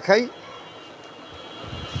মিটারটা দেখাই।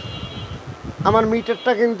 আমার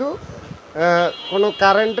মিটারটা কিন্তু কোনো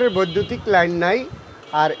কারেন্টের বৈদ্যুতিক লাইন নাই।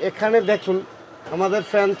 আর এখানে দেখুন আমাদের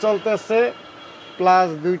ফ্যান চলতেছে, প্লাস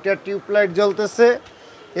দুইটা টিউবলাইট জ্বলতেছে,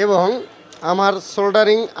 এবং আমার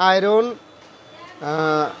সোল্ডারিং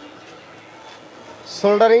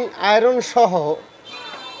আয়রন সহ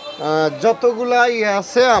যতগুলা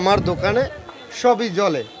আছে আমার দোকানে সবই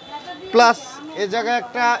জ্বলে। প্লাস এ জায়গায়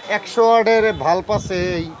একটা 100 ওয়াটের ভাল্ব আছে।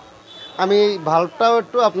 আমি এই ভাল্বটাও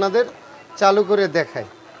একটু আপনাদের চালু করে দেখাই।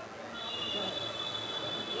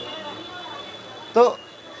 তো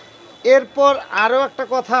এরপর আরও একটা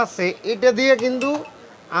কথা আছে, এটা দিয়ে কিন্তু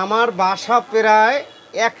আমার বাসা প্রায়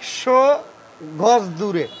 100 গজ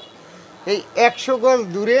দূরে। এই 100 গজ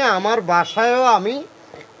দূরে আমার বাসায়ও আমি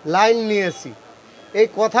লাইন নিয়েছি। এই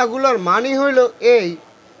কথাগুলোর মানে হইল, এই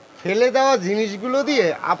ফেলে দেওয়া জিনিসগুলো দিয়ে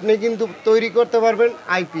আপনি কিন্তু তৈরি করতে পারবেন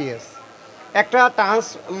আইপিএস। একটা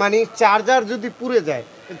মানে চার্জার যদি পুড়ে যায়,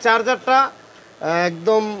 চার্জারটা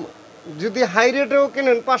একদম যদি হাই রেটেও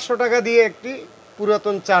কেনেন 500 টাকা দিয়ে একটি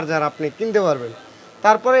পুরাতন চার্জার আপনি কিনতে পারবেন।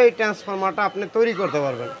 তারপরে এই ট্রান্সফরমারটা আপনি তৈরি করতে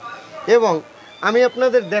পারবেন। এবং আমি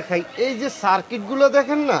আপনাদের দেখাই, এই যে সার্কিটগুলো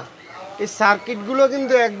দেখেন না, এই সার্কিটগুলো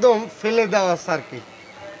কিন্তু একদম ফেলে দেওয়া সার্কিট।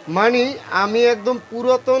 মানে আমি একদম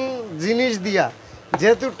পুরাতন জিনিস দিয়া,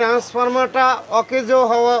 যেহেতু ট্রান্সফরমারটা অকেজো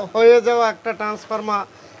হয়ে যাওয়া একটা ট্রান্সফরমার,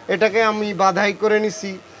 এটাকে আমি বাধাই করে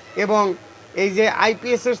নিছি। এবং এই যে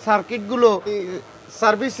আইপিএসের সার্কিটগুলো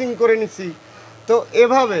সার্ভিসিং করে নিছি। তো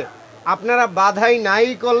এভাবে আপনারা বাধাই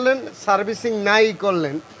নাই করলেন, সার্ভিসিং নাই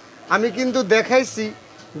করলেন, আমি কিন্তু দেখাইছি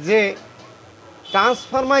যে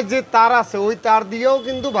ট্রান্সফরমার যে তার আছে ওই তার দিয়েও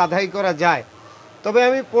কিন্তু বাধাই করা যায়। তবে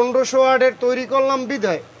আমি 1500 ওয়াটের তৈরি করলাম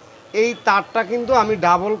বিধায় এই তারটা কিন্তু আমি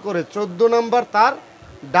ডাবল করে 14 নাম্বার তার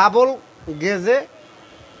ডাবল গেজে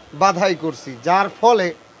বাধাই করছি, যার ফলে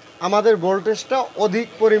আমাদের ভোল্টেজটা অধিক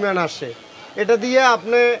পরিমাণ আসে। এটা দিয়ে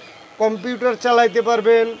আপনি কম্পিউটার চালাইতে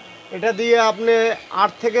পারবেন, এটা দিয়ে আপনি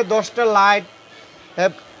 8 থেকে 10টা লাইট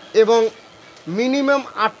এবং মিনিমাম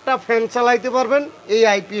 8টা ফ্যান চালাইতে পারবেন এই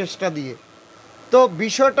আইপিএসটা দিয়ে। তো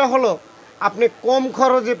বিষয়টা হলো আপনি কম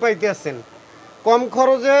খরচে পাইতেছেন। কম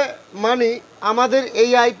খরচে মানে আমাদের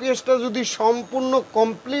এই আইপিএসটা যদি সম্পূর্ণ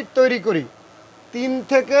কমপ্লিট তৈরি করি 3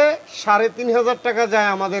 থেকে 3,500 টাকা যায়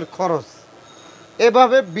আমাদের খরচ,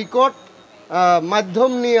 এভাবে বিকট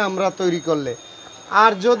মাধ্যম নিয়ে আমরা তৈরি করলে।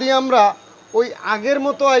 আর যদি আমরা ওই আগের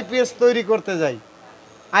মতো আইপিএস তৈরি করতে যাই,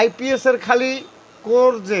 আইপিএসের খালি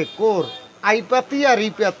কোর, যে কোর আইপাতি আর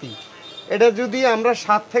ইপাতি, এটা যদি আমরা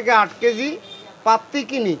 7 থেকে 8 কেজি পাত্তি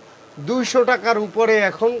কিনি 200 টাকার উপরে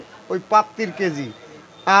এখন ওই পাত্তির কেজি।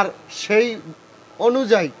 আর সেই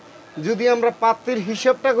অনুযায়ী যদি আমরা পাত্তির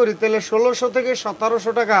হিসাবটা করি তাহলে 1600 থেকে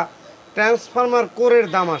 1700 টাকা ট্রান্সফরমার কোরের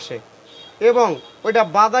দাম আসে। এবং ওইটা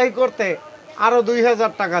বাদাই করতে আরও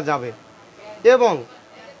 2000 টাকা যাবে এবং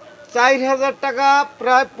 4000 টাকা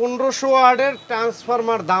প্রায় 1500 ওয়াটের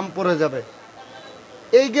ট্রান্সফরমার দাম পড়ে যাবে।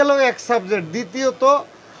 এই গেল এক সাবজেক্ট। দ্বিতীয়ত,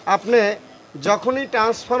 আপনি যখনই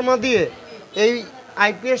ট্রান্সফরমার দিয়ে এই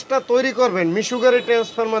আইপিএসটা তৈরি করবেন মিশুগারি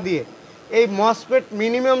ট্রান্সফরমার দিয়ে, এই মসফেট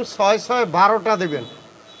মিনিমাম 6-12টা দেবেন।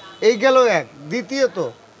 এই গেল এক। দ্বিতীয়ত,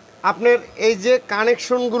 আপনার এই যে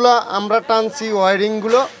কানেকশনগুলো আমরা টানছি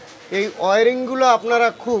ওয়ারিংগুলো, এই ওয়ারিংগুলো আপনারা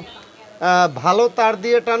খুব ভালো তার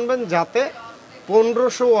দিয়ে টানবেন, যাতে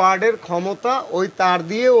 1500 ওয়াটের ক্ষমতা ওই তার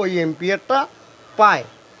দিয়ে ওই এম্পিয়ারটা পায়।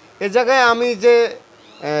 এ জায়গায় আমি যে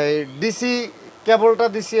ডিসি কেবলটা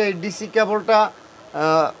দিছি, এই ডিসি কেবলটা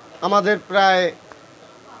আমাদের প্রায়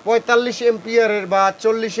 45 এম্পিয়ারের বা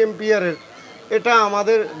 40 এম্পিয়ারের, এটা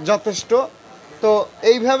আমাদের যথেষ্ট। তো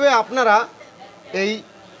এইভাবে আপনারা এই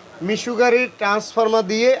মিশুগারির ট্রান্সফরমার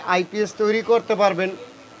দিয়ে আইপিএস তৈরি করতে পারবেন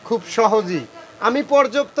খুব সহজেই। আমি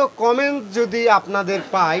পর্যাপ্ত কমেন্ট যদি আপনাদের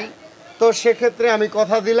পাই তো সেক্ষেত্রে আমি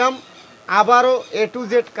কথা দিলাম আবারও A to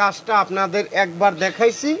Z কাজটা আপনাদের একবার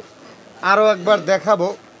দেখাইছি, আরও একবার দেখাবো।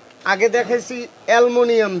 আগে দেখাইছি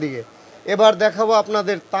অ্যালুমিনিয়াম দিয়ে, এবার দেখাবো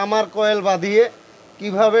আপনাদের তামার কয়েল বাঁধিয়ে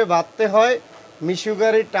কিভাবে বাঁধতে হয়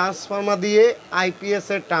মিশুগারি ট্রান্সফরমার দিয়ে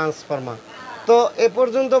আইপিএসের ট্রান্সফরমার। তো এ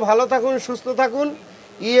পর্যন্ত ভালো থাকুন, সুস্থ থাকুন,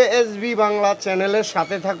 ইএসবি বাংলা চ্যানেলের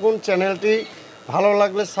সাথে থাকুন। চ্যানেলটি ভালো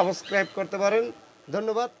লাগলে সাবস্ক্রাইব করতে পারেন।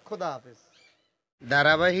 ধন্যবাদ, খোদা হাফেজ।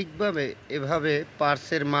 ধারাবাহিকভাবে এভাবে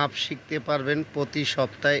পার্সের মাপ শিখতে পারবেন প্রতি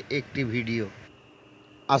সপ্তাহে একটি ভিডিও।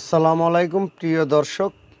 আসসালামু আলাইকুম প্রিয়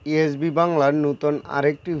দর্শক, ইএসবি বাংলার নতুন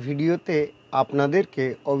আরেকটি ভিডিওতে আপনাদেরকে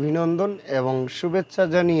অভিনন্দন এবং শুভেচ্ছা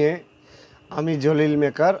জানিয়ে আমি জলিল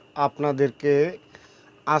মেকার আপনাদেরকে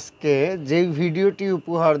আজকে যেই ভিডিওটি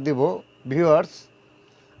উপহার দেব, ভিউয়ার্স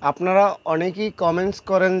আপনারা অনেকেই কমেন্টস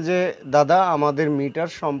করেন যে দাদা আমাদের মিটার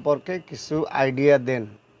সম্পর্কে কিছু আইডিয়া দেন।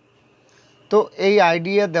 তো এই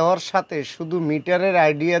আইডিয়া দেওয়ার সাথে শুধু মিটারের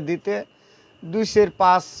আইডিয়া দিতে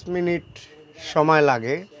 2-5 মিনিট সময়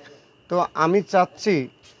লাগে। তো আমি চাচ্ছি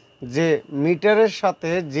যে মিটারের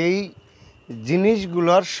সাথে যেই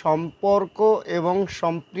জিনিসগুলোর সম্পর্ক এবং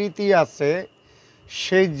সম্প্রীতি আছে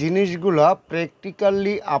সেই জিনিসগুলো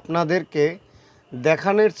প্র্যাকটিক্যালি আপনাদেরকে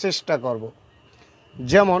দেখানোর চেষ্টা করব।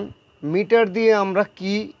 যেমন মিটার দিয়ে আমরা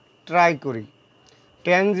কি ট্রাই করি,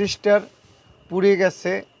 ট্রানজিস্টার পুড়ে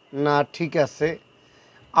গেছে না ঠিক আছে,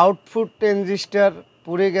 আউটপুট ট্রানজিস্টার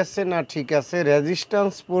পুড়ে গেছে না ঠিক আছে,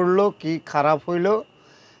 রেজিস্ট্যান্স পড়লো কি খারাপ হইল,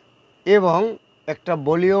 এবং একটা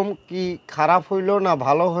ভলিউম কি খারাপ হইল না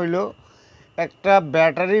ভালো হইল, একটা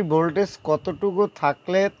ব্যাটারি ভোল্টেজ কতটুকু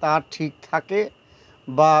থাকলে তা ঠিক থাকে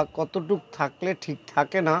বা কতটুকু থাকলে ঠিক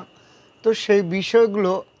থাকে না। তো সেই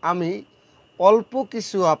বিষয়গুলো আমি অল্প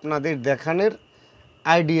কিছু আপনাদের দেখানোর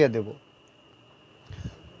আইডিয়া দেব।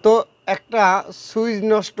 তো একটা সুইচ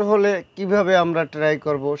নষ্ট হলে কিভাবে আমরা ট্রাই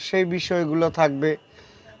করব সেই বিষয়গুলো থাকবে।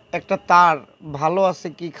 একটা তার ভালো আছে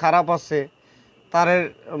কি খারাপ আছে, তারের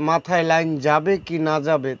মাথায় লাইন যাবে কি না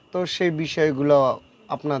যাবে, তো সেই বিষয়গুলো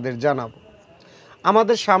আপনাদের জানাবো।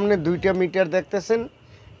 আমাদের সামনে দুইটা মিটার দেখতেছেন,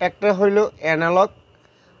 একটা হইলো অ্যানালগ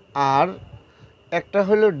আর একটা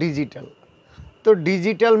হইলো ডিজিটাল। তো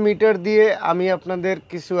ডিজিটাল মিটার দিয়ে আমি আপনাদের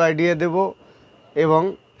কিছু আইডিয়া দেব এবং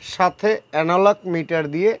সাথে অ্যানালগ মিটার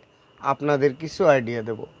দিয়ে আপনাদের কিছু আইডিয়া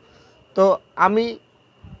দেব। তো আমি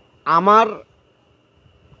আমার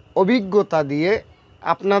অভিজ্ঞতা দিয়ে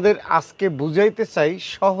আপনাদের আজকে বুঝাইতে চাই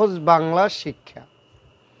সহজ বাংলা শিক্ষা।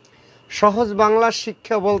 সহজ বাংলা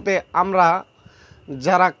শিক্ষা বলতে আমরা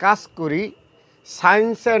যারা কাজ করি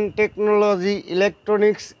science and technology,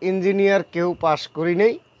 electronics, engineer কেউ পাশ করি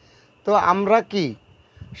নেই। তো আমরা কি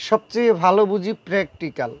সবচেয়ে ভালো বুঝি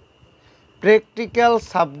প্র্যাকটিক্যাল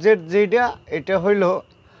সাবজেক্ট যেটা, এটা হইল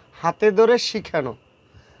হাতে ধরে শিখানো।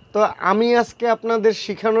 তো আমি আজকে আপনাদের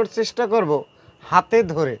শেখানোর চেষ্টা করব হাতে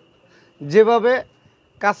ধরে, যেভাবে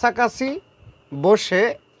কাছাকাছি বসে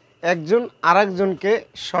একজন আরেকজনকে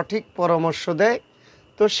সঠিক পরামর্শ দেয়।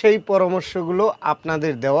 তো সেই পরামর্শগুলো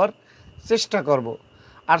আপনাদের দেওয়ার চেষ্টা করব।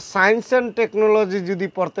 আর সায়েন্স অ্যান্ড টেকনোলজি যদি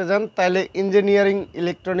পড়তে যান তাহলে ইঞ্জিনিয়ারিং,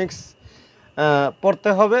 ইলেকট্রনিক্স পড়তে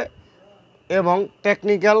হবে এবং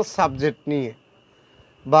টেকনিক্যাল সাবজেক্ট নিয়ে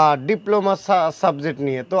বা ডিপ্লোমা সাবজেক্ট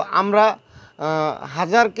নিয়ে। তো আমরা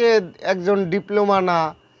হাজারকে একজন ডিপ্লোমা না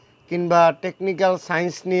কিংবা টেকনিক্যাল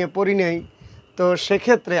সায়েন্স নিয়ে পড়ি নেই। তো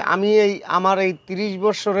সেক্ষেত্রে আমি আমার এই 30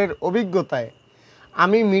 বছরের অভিজ্ঞতায়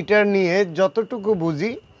আমি মিটার নিয়ে যতটুকু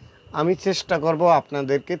বুঝি আমি চেষ্টা করব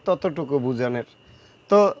আপনাদেরকে ততটুকু বোঝানোর।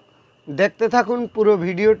 তো দেখতে থাকুন পুরো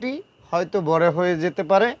ভিডিওটি, হয়তো বড় হয়ে যেতে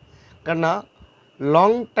পারে, কেননা লং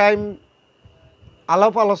টাইম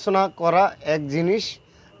আলাপ আলোচনা করা এক জিনিস,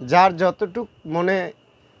 যার যতটুক মনে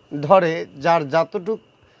ধরে, যার যতটুক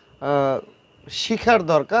শিখার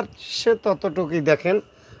দরকার সে ততটুকুই দেখেন।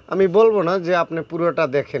 আমি বলবো না যে আপনি পুরোটা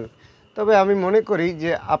দেখেন, তবে আমি মনে করি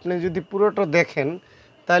যে আপনি যদি পুরোটা দেখেন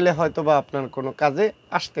তাহলে হয়তোবা আপনার কোনো কাজে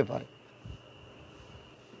আসতে পারে।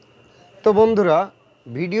 তো বন্ধুরা,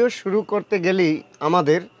 ভিডিও শুরু করতে গেলেই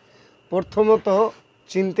আমাদের প্রথমত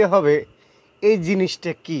চিনতে হবে এই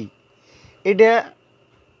জিনিসটা কি। এটা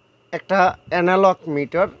একটা অ্যানালগ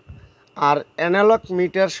মিটার। আর অ্যানালগ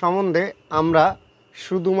মিটার সম্বন্ধে আমরা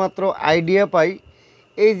শুধুমাত্র আইডিয়া পাই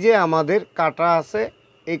এই যে আমাদের কাঁটা আছে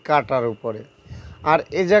এই কাঁটার উপরে, আর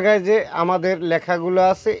এই জায়গায় যে আমাদের লেখাগুলো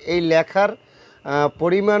আছে এই লেখার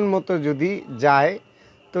পরিমাণ মতো যদি যায়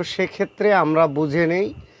তো সেক্ষেত্রে আমরা বুঝে নেই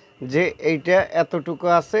যে এইটা এতটুকু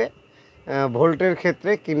আছে ভোল্টের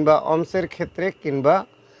ক্ষেত্রে কিংবা অমসের ক্ষেত্রে কিংবা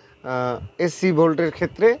এসি ভোল্টের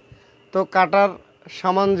ক্ষেত্রে। তো কাটার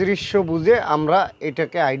সামঞ্জস্য বুঝে আমরা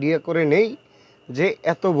এটাকে আইডিয়া করে নেই যে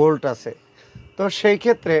এত ভোল্ট আছে। তো সেই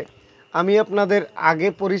ক্ষেত্রে আমি আপনাদের আগে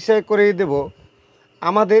পরিচয় করিয়ে দেব।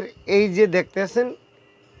 আমাদের এই যে দেখতেছেন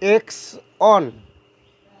এক্স অন,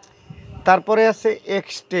 তারপরে আছে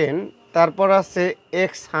X10, তারপর আছে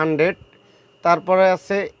X100, তারপরে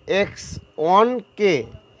আছে X1K,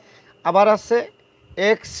 আবার আছে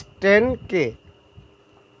X10K।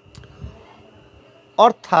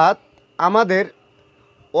 অর্থাৎ আমাদের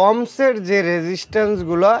ওহমসের যে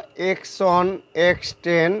রেজিস্ট্যান্সগুলো X1,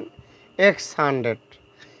 X10, X100,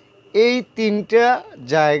 এই তিনটা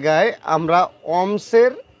জায়গায় আমরা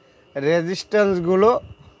ওহমসের রেজিস্ট্যান্সগুলো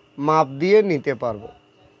মাপ দিয়ে নিতে পারবো।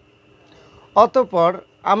 অতঃপর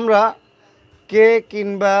আমরা কে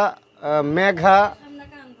কিংবা মেঘা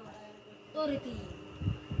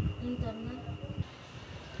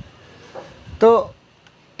তো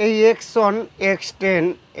এই X1, X10,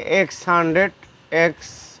 X100,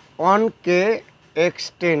 X1K,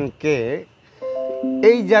 X10K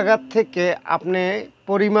এই জায়গার থেকে আপনি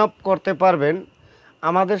পরিমাপ করতে পারবেন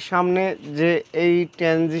আমাদের সামনে যে এই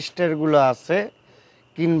ট্রানজিস্টরগুলো আছে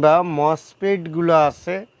কিংবা মসফেটগুলো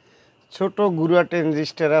আছে, ছোট গুঁড়া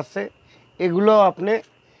ট্রানজিস্টর আছে, এগুলো আপনি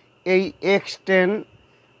এই X10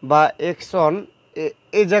 বা X1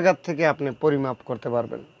 এই জায়গার থেকে আপনি পরিমাপ করতে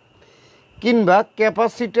পারবেন। কিংবা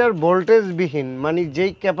ক্যাপাসিটার ভোল্টেজবিহীন, মানে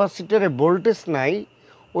যেই ক্যাপাসিটারে ভোল্টেজ নাই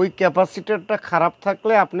ওই ক্যাপাসিটারটা খারাপ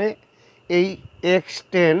থাকলে আপনি এই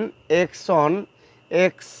X10, X1,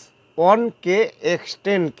 X1K,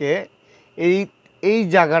 X10K এই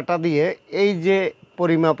জায়গাটা দিয়ে এই যে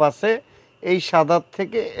পরিমাপ আছে এই সাদার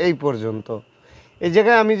থেকে এই পর্যন্ত, এই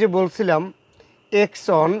জায়গায় আমি যে বলছিলাম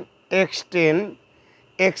X1, X10,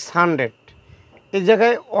 X100, এই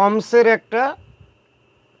জায়গায় ওহমসের একটা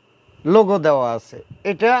লোগো দেওয়া আছে।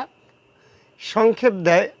 এটা সংক্ষেপ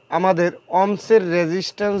দেয় আমাদের ওহমসের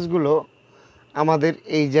রেজিস্ট্যান্সগুলো আমাদের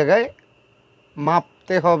এই জায়গায়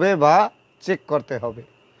মাপতে হবে বা চেক করতে হবে।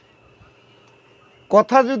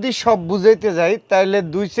 কথা যদি সব বুঝাইতে যাই তাহলে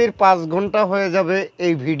 2-5 ঘন্টা হয়ে যাবে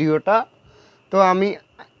এই ভিডিওটা। তো আমি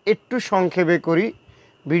একটু সংক্ষেপে করি,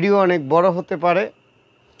 ভিডিও অনেক বড় হতে পারে।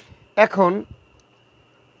 এখন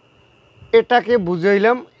এটাকে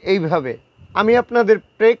বুঝাইলাম এইভাবে। আমি আপনাদের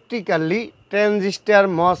প্র্যাকটিক্যালি ট্রানজিস্টার,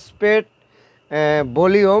 মসফেট,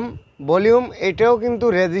 ভলিউম এটাও কিন্তু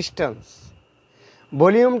রেজিস্ট্যান্স,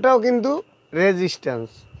 ভলিউমটাও কিন্তু রেজিস্ট্যান্স।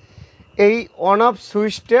 এই অন অফ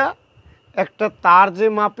সুইচটা একটা তার যে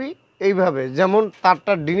মাপি এইভাবে, যেমন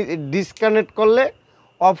তারটা ডিসকানেক্ট করলে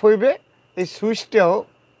অফ হইবে, এই সুইচটাও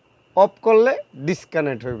অফ করলে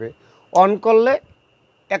ডিসকানেক্ট হইবে, অন করলে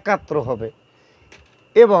একাত্র হবে।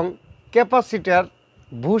 এবং ক্যাপাসিটার,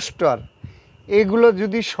 বুস্টার এগুলো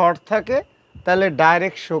যদি শর্ট থাকে তাহলে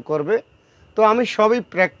ডাইরেক্ট শো করবে। তো আমি সবই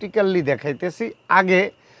প্র্যাকটিক্যালি দেখাইতেছি। আগে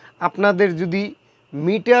আপনাদের যদি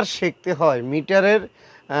মিটার শিখতে হয়, মিটারের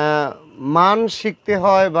মান শিখতে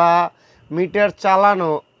হয়, বা মিটার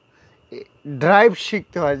চালানো, ড্রাইভ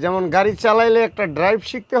শিখতে হয়, যেমন গাড়ি চালাইলে একটা ড্রাইভ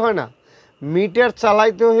শিখতে হয় না, মিটার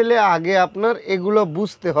চালাইতে হলে আগে আপনার এগুলো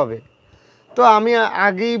বুঝতে হবে। তো আমি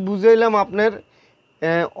আগেই বুঝাইলাম আপনার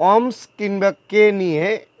অমস কিংবা কে নিয়ে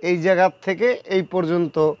এই জায়গার থেকে এই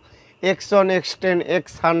পর্যন্ত X1, X10,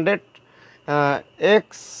 X100,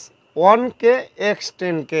 X1কে,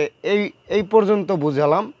 X10কে এই পর্যন্ত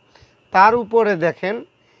বুঝালাম। তার উপরে দেখেন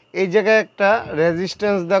এই জায়গায় একটা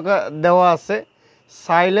রেজিস্ট্যান্স দেওয়া আছে,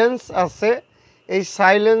 সাইলেন্স আছে। এই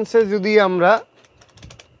সাইলেন্সে যদি আমরা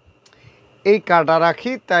এই কাটা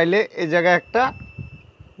রাখি তাইলে এই জায়গায় একটা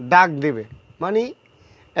ডাক দেবে, মানে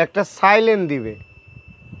একটা সাইলেন্ট দিবে।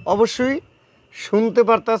 অবশ্যই শুনতে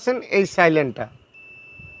পারতেছেন এই সাইলেন্টটা।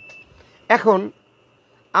 এখন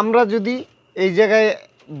আমরা যদি এই জায়গায়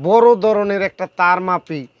বড় ধরনের একটা তার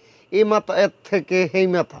মাপি, এই মাথা এর থেকে এই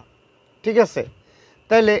মাথা, ঠিক আছে,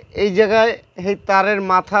 তাহলে এই জায়গায় এই তারের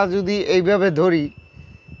মাথা যদি এইভাবে ধরি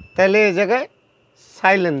তাহলে এই জায়গায়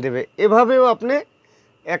সাইলেন্ট দেবে। এভাবেও আপনি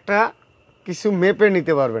একটা কিছু মেপে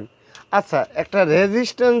নিতে পারবেন। আচ্ছা, একটা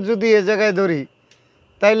রেজিস্ট্যান্স যদি এ জায়গায় ধরি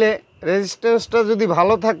তাইলে রেজিস্ট্যান্সটা যদি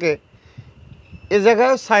ভালো থাকে এ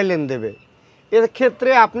জায়গায় সাইলেন্ট দেবে। এর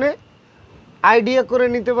ক্ষেত্রে আপনি আইডিয়া করে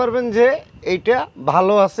নিতে পারবেন যে এইটা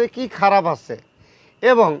ভালো আছে কি খারাপ আছে।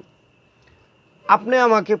 এবং আপনি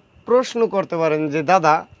আমাকে প্রশ্ন করতে পারেন যে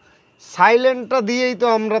দাদা, সাইলেন্টটা দিয়েই তো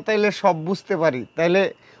আমরা তাইলে সব বুঝতে পারি, তাইলে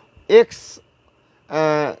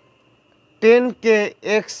X10কে,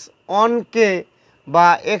 X1কে বা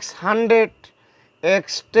X100,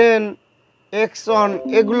 X10, X1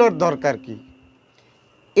 এগুলোর দরকার কি?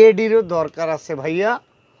 এডিরও দরকার আছে ভাইয়া।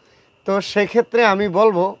 তো সেক্ষেত্রে আমি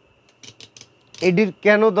বলবো এডির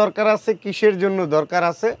কেন দরকার আছে, কিসের জন্য দরকার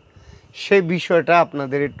আছে, সেই বিষয়টা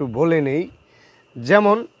আপনাদের একটু বলে নেই।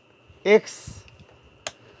 যেমন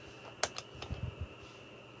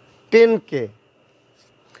X10কে,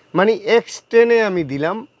 মানে X10-এ আমি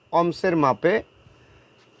দিলাম অমসের মাপে,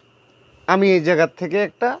 আমি এই জায়গার থেকে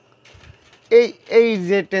একটা এই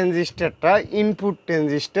যে ট্রানজিস্টারটা, ইনপুট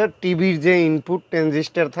ট্রানজিস্টার, টিভির যে ইনপুট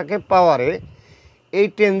ট্রানজিস্টার থাকে পাওয়ারে, এই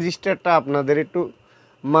ট্রানজিস্টারটা আপনাদের একটু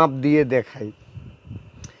মাপ দিয়ে দেখাই।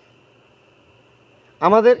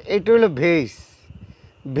 আমাদের এটা হলো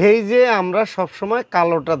ভেইজে আমরা সবসময়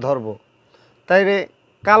কালোটা ধরব, তাই রে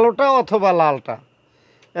কালোটা অথবা লালটা।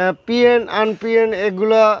 পিএন, আনপিএন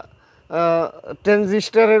এগুলা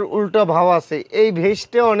ট্রানজিস্টারের উল্টা ভাব আছে। এই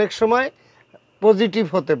ভেজটা অনেক সময় পজিটিভ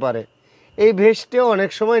হতে পারে, এই ভেজটা অনেক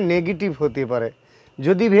সময় নেগেটিভ হতে পারে।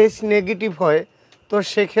 যদি ভেজ নেগেটিভ হয় তো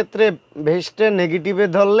সেক্ষেত্রে ভেজটা নেগেটিভে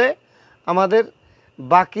ধরলে আমাদের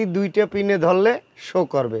বাকি দুইটা পিনে ধরলে শো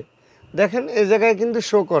করবে। দেখেন এই জায়গায় কিন্তু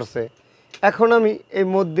শো করছে। এখন আমি এই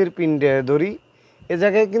মধ্যের পিনটা ধরি, এ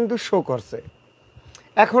জায়গায় কিন্তু শো করছে।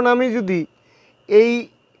 এখন আমি যদি এই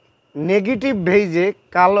নেগেটিভ ভেজে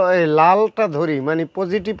কালো লালটা ধরি, মানে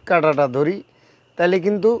পজিটিভ কাটাটা ধরি, তাহলে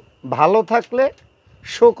কিন্তু ভালো থাকলে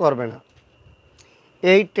শো করবে না।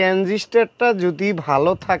 এই ট্রানজিস্টারটা যদি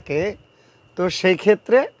ভালো থাকে তো সেই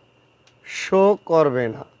ক্ষেত্রে শো করবে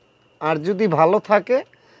না। আর যদি ভালো থাকে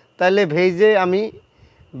তাহলে ভেজ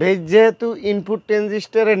যেহেতু ইনপুট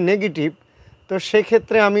ট্রানজিস্টারের নেগেটিভ, তো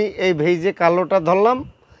সেক্ষেত্রে আমি এই ভেজে কালোটা ধরলাম।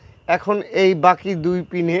 এখন এই বাকি দুই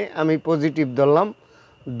পিনে আমি পজিটিভ ধরলাম।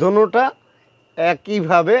 দোনোটা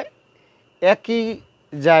একইভাবে একই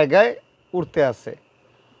জায়গায় উঠতে আছে।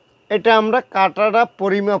 এটা আমরা কাটাটা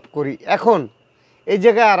পরিমাপ করি। এখন এই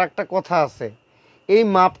জায়গায় আর একটা কথা আছে, এই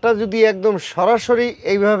মাপটা যদি একদম সরাসরি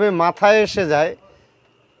এইভাবে মাথায় এসে যায়,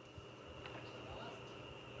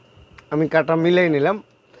 আমি কাটা মিলাই নিলাম,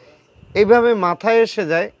 এইভাবে মাথায় এসে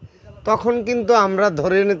যায়, তখন কিন্তু আমরা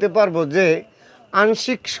ধরে নিতে পারবো যে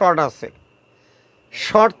আংশিক শর্ট আছে।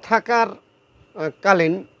 শর্ট থাকার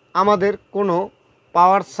কালীন আমাদের কোনো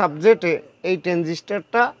পাওয়ার সাবজেক্টে এই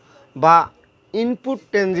ট্রানজিস্টারটা বা ইনপুট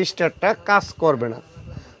ট্রানজিস্টারটা কাজ করবে না।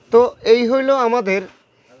 তো এই হইল আমাদের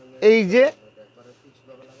এই যে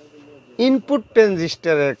ইনপুট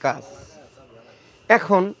ট্রানজিস্টরের কাজ।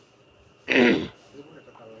 এখন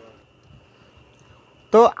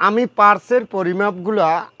তো আমি পার্সের পরিমাপগুলো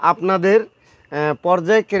আপনাদের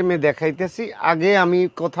পর্যায়ক্রমে দেখাইতেছি। আগে আমি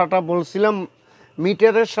কথাটা বলছিলাম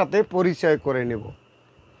মিটারের সাথে পরিচয় করে নেব।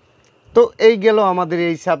 তো এই গেল আমাদের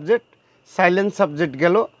এই সাবজেক্ট, সাইলেন্ট সাবজেক্ট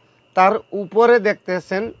গেল। তার উপরে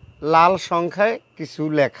দেখতেছেন লাল সংখ্যায় কিছু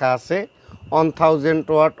লেখা আছে 1000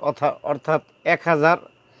 ওয়াট, অর্থাৎ 1000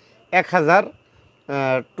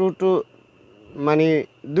 টু মানে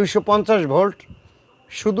 250 ভোল্ট,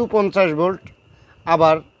 শুধু 50 ভোল্ট,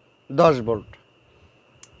 আবার 10 ভোল্ট।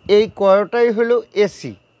 এই কয়টাই হলো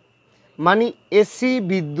এসি, মানে এসি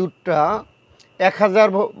বিদ্যুৎটা 1000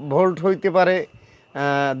 ভোল্ট হইতে পারে,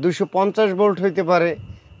 250 ভোল্ট হইতে পারে,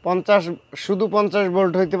 50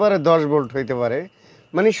 ভোল্ট হইতে পারে, 10 ভোল্ট হইতে পারে,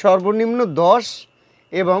 মানে সর্বনিম্ন 10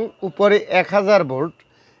 এবং উপরে 1000 ভোল্ট,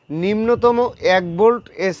 নিম্নতম 1 ভোল্ট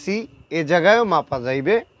এসি এ জায়গায়ও মাপা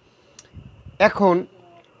যাইবে। এখন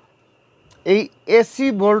এই এসি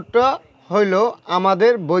ভোল্টটা হইল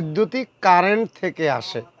আমাদের বৈদ্যুতিক কারেন্ট থেকে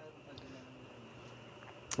আসে।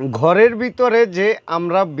 ঘরের ভিতরে যে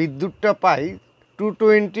আমরা বিদ্যুৎটা পাই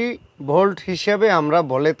 220 ভোল্ট হিসেবে আমরা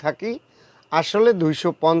বলে থাকি, আসলে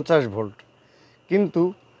 250 ভোল্ট, কিন্তু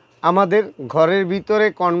আমাদের ঘরের ভিতরে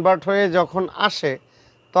কনভার্ট হয়ে যখন আসে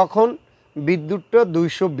তখন বিদ্যুৎটা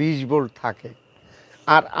 220 ভোল্ট থাকে,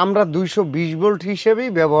 আর আমরা 220 ভোল্ট হিসেবেই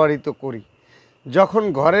ব্যবহৃত করি। যখন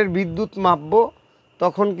ঘরের বিদ্যুৎ মাপব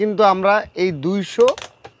তখন কিন্তু আমরা এই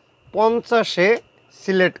 250-এ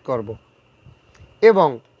সিলেক্ট করব। এবং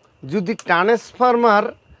যদি ট্রান্সফরমার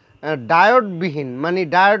ডায়োডবিহীন, মানে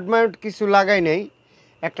ডায়োড মায়োড কিছু লাগাই নেই,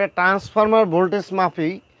 একটা ট্রান্সফরমার ভোল্টেজ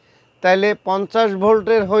মাপি, তাইলে 50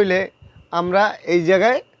 ভোল্টের হইলে আমরা এই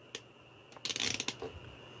জায়গায়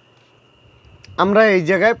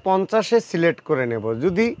 50-এ সিলেক্ট করে নেব।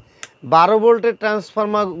 যদি 12 ভোল্টের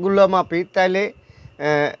ট্রান্সফরমারগুলো মাপি তাইলে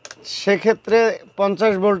সেক্ষেত্রে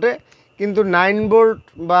 50 ভোল্টে, কিন্তু 9 ভোল্ট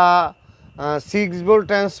বা 6 ভোল্ট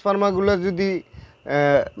ট্রান্সফরমারগুলো যদি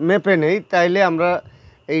মেপে নেই তাইলে আমরা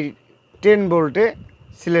এই 10 ভোল্টে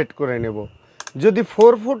সিলেক্ট করে নেব। যদি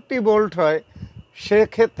 440 ভোল্ট হয়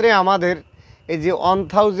সেক্ষেত্রে আমাদের এই যে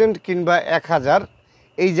 1000 কিংবা 1000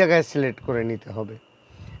 এই জায়গায় সিলেক্ট করে নিতে হবে।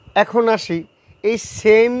 এখন আসি, এই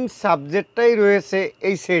সেম সাবজেক্টটাই রয়েছে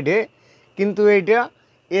এই সাইডে, কিন্তু এইটা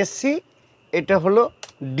এসি, এটা হলো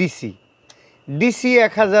DC. DC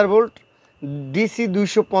 1000 volt, DC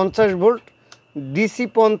 250 volt, DC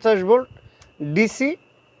 50 volt, DC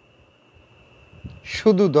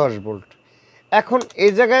শুধু 10 ভোল্ট। এখন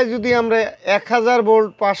এই জায়গায় যদি আমরা 1000 ভোল্ট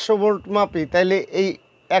 500 ভোল্ট মাপি তাইলে এই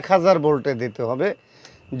 1000 ভোল্টে দিতে হবে।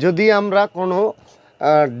 যদি আমরা কোনো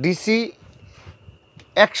ডিসি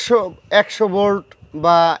 100 ভোল্ট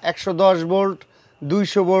বা 110 ভোল্ট,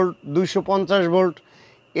 200 ভোল্ট, 250 ভোল্ট,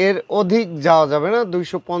 এর অধিক যাওয়া যাবে না।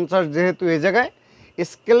 250 যেহেতু এ জায়গায়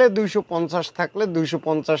স্কেলে 250 থাকলে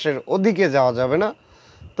 250-এর অধিকে যাওয়া যাবে না।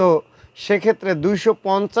 তো সেক্ষেত্রে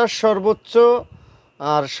 250 সর্বোচ্চ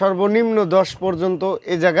আর সর্বনিম্ন 10 পর্যন্ত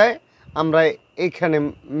এ জায়গায় আমরা এইখানে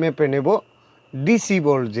মেপে নেব ডিসি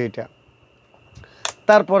ভোল্ট যেটা।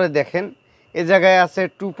 তারপরে দেখেন এ জায়গায় আছে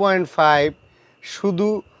 2.5, শুধু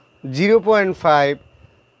 0.5,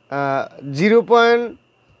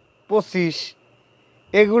 0.25,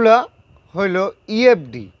 এগুলা হইল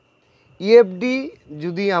ইএফডি। ইএফডি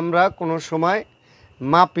যদি আমরা কোনো সময়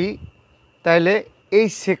মাপি তাহলে এই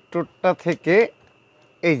সেক্টরটা থেকে,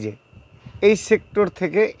 এই যে এই সেক্টর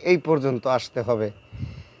থেকে এই পর্যন্ত আসতে হবে।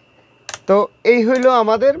 তো এই হইল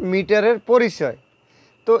আমাদের মিটারের পরিচয়।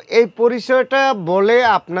 তো এই পরিচয়টা বলে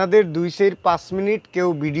আপনাদের 2-5 মিনিট কেউ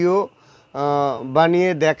ভিডিও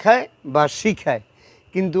বানিয়ে দেখায় বা শিখায়,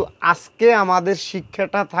 কিন্তু আজকে আমাদের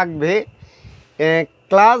শিক্ষাটা থাকবে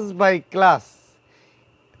ক্লাস বাই ক্লাস।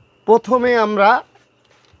 প্রথমে আমরা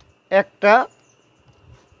একটা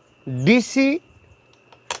ডিসি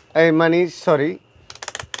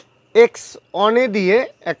এক্স অনে দিয়ে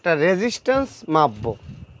একটা রেজিস্ট্যান্স মাপব।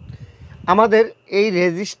 আমাদের এই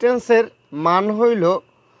রেজিস্ট্যান্সের মান হইল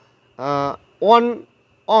 1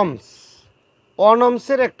 ohms। 1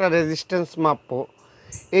 ohmসের একটা রেজিস্ট্যান্স মাপব।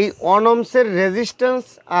 এই 1 ohmসের রেজিস্ট্যান্স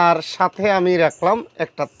আর সাথে আমি রাখলাম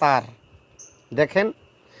একটা তার। দেখেন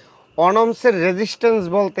 1 ohmসের রেজিস্ট্যান্স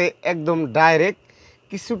বলতে একদম ডাইরেক্ট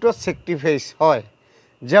কিছুটা স্যাক্রিফাইস হয়।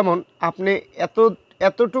 যেমন আপনি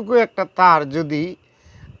এতটুকু একটা তার যদি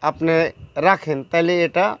আপনি রাখেন তাহলে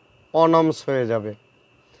এটা 1 ohms হয়ে যাবে।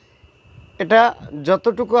 এটা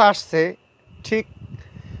যতটুকু আসছে ঠিক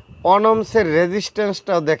 1 ohmসের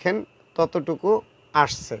রেজিস্ট্যান্সটাও দেখেন ততটুকু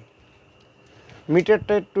আসছে।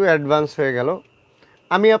 মিটারটা একটু অ্যাডভান্স হয়ে গেল।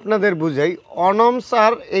 আমি আপনাদের বুঝাই, অনমস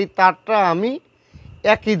আর এই তারটা আমি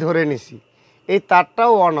একই ধরে নিছি। এই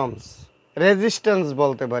তারটাও অনমস রেজিস্ট্যান্স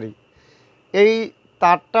বলতে পারি। এই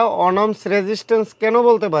তারটা অনমস রেজিস্ট্যান্স কেন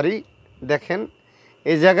বলতে পারি? দেখেন,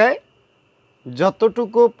 এই জায়গায়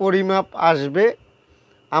যতটুকু পরিমাপ আসবে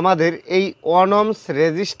আমাদের এই অনমস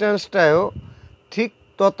রেজিস্ট্যান্সটাও ঠিক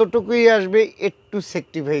ততটুকুই আসবে, একটু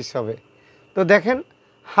সেক্টিভাইজ হবে। তো দেখেন,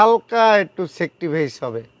 হালকা একটু সেক্টিভাইজ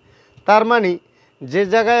হবে। তার মানে যে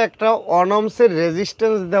জায়গায় একটা অনমসের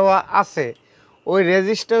রেজিস্ট্যান্স দেওয়া আছে, ওই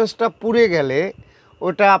রেজিস্ট্যান্সটা পুড়ে গেলে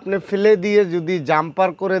ওটা আপনি ফেলে দিয়ে যদি জাম্পার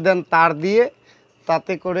করে দেন তার দিয়ে,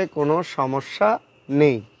 তাতে করে কোনো সমস্যা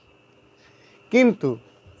নেই। কিন্তু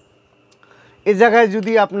এ জায়গায়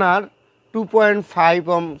যদি আপনার 2.5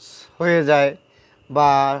 ohms হয়ে যায়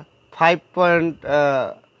বা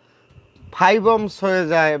 5 ohms হয়ে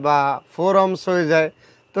যায় বা 4 ohms হয়ে যায়,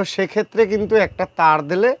 তো সেক্ষেত্রে কিন্তু একটা তার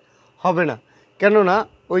দিলে হবে না। কেননা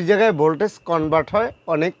ওই জায়গায় ভোল্টেজ কনভার্ট হয়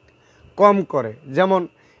অনেক কম করে। যেমন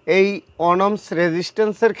এই অনমস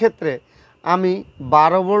রেজিস্ট্যান্সের ক্ষেত্রে আমি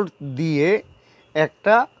 12 ভোল্ট দিয়ে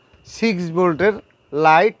একটা 6 ভোল্টের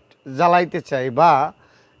লাইট জ্বালাইতে চাই, বা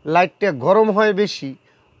লাইটটা গরম হয় বেশি,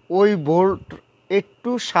 ওই ভোল্ট একটু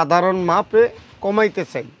সাধারণ মাপে কমাইতে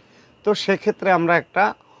চাই, তো সেক্ষেত্রে আমরা একটা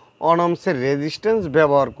অনমসের রেজিস্ট্যান্স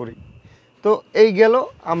ব্যবহার করি। তো এই গেল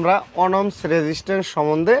আমরা অনমস রেজিস্ট্যান্স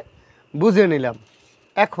সম্বন্ধে বুঝে নিলাম।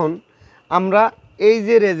 এখন আমরা এই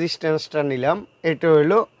যে রেজিস্ট্যান্সটা নিলাম, এটা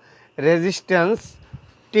হইল রেজিস্ট্যান্স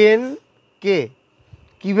 10K।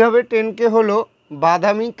 কীভাবে 10K হলো?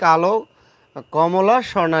 বাদামি, কালো, কমলা,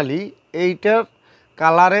 স্বর্ণালী, এইটার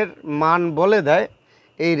কালারের মান বলে দেয়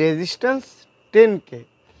এই রেজিস্ট্যান্স 10K।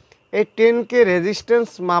 এই 10K রেজিস্ট্যান্স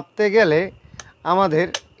মাপতে গেলে আমাদের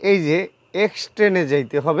এই যে এক্সটেনে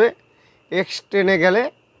যাইতে হবে। এক্সটেনে গেলে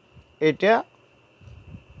এটা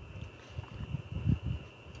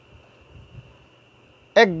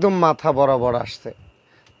একদম মাথা বরাবর আসছে।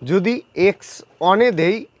 যদি এক্স অনে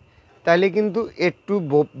দেই তাহলে কিন্তু একটু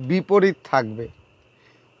বিপরীত থাকবে।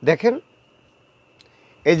 দেখেন,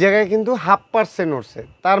 এই জায়গায় কিন্তু 0.5% উঠছে।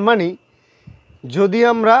 তার মানে যদি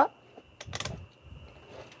আমরা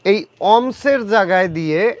এই অমসের জায়গায়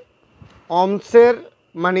দিয়ে, অমসের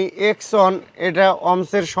মানে এক্স অন, এটা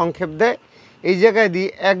অমসের সংক্ষেপ দেয়, এই জায়গায় দিয়ে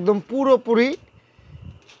একদম পুরোপুরি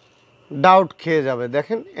ডাউট খেয়ে যাবে।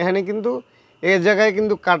 দেখেন, এখানে কিন্তু এই জায়গায়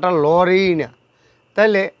কিন্তু কাটা লড়েই না।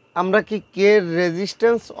 তাইলে আমরা কি কে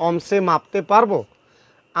রেজিস্ট্যান্স অমসে মাপতে পারবো?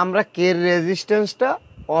 আমরা কে রেজিস্ট্যান্সটা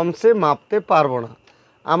অমসে মাপতে পারবো না।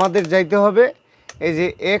 আমাদের যাইতে হবে এই যে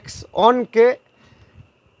এক্স অনকে,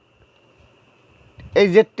 এই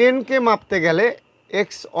যে 10K মাপতে গেলে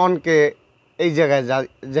এক্স অনকে এই জায়গায়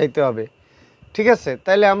যাইতে হবে। ঠিক আছে?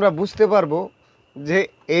 তাইলে আমরা বুঝতে পারবো যে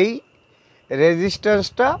এই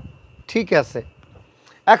রেজিস্ট্যান্সটা ঠিক আছে।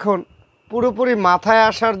 এখন পুরোপুরি মাথায়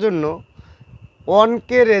আসার জন্য 1K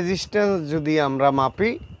রেজিস্ট্যান্স যদি আমরা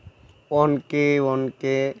মাপি, 1K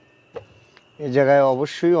এই জায়গায়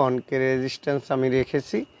অবশ্যই 1K রেজিস্ট্যান্স আমি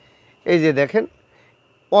রেখেছি। এই যে দেখেন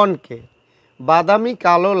 1K, বাদামি,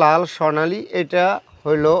 কালো, লাল, স্বর্ণালী, এটা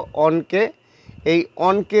হইল 1K। এই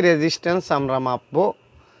 1K রেজিস্ট্যান্স আমরা মাপব।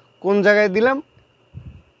 কোন জায়গায় দিলাম?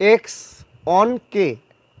 এক্স 1K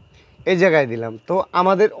এই জায়গায় দিলাম। তো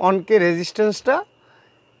আমাদের 1K রেজিস্ট্যান্সটা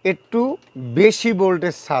একটু বেশি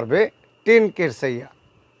ভোল্টেজ ছাড়বে 10K চাইয়া।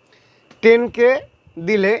 10K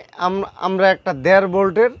দিলে আমরা একটা 1.5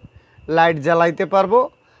 ভোল্টের লাইট জ্বালাইতে পারবো।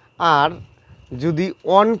 আর যদি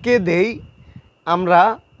 1K দেই, আমরা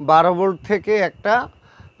 12 ভোল্ট থেকে একটা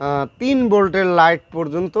 3 ভোল্টের লাইট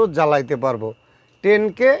পর্যন্ত জ্বালাইতে পারবো।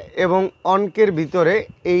 10K এবং 1Kর ভিতরে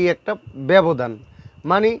এই একটা ব্যবধান,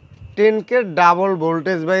 মানে 10K ডাবল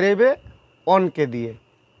ভোল্টেজ বাইরেবে 1K দিয়ে।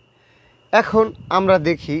 এখন আমরা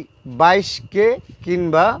দেখি 22K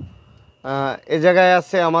কিংবা এ জায়গায়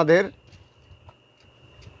আছে আমাদের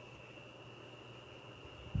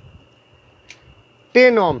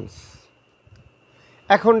 10 ohms।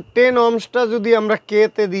 এখন 10 ohmsটা যদি আমরা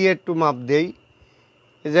কেতে দিয়ে একটু মাপ দেই,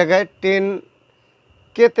 এ জায়গায় 10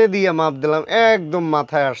 কেতে দিয়ে মাপ দিলাম, একদম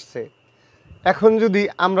মাথায় আসছে। এখন যদি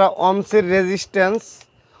আমরা অমসের রেজিস্ট্যান্স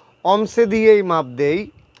অমসে দিয়েই মাপ দেই,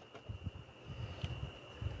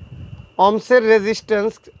 অমসের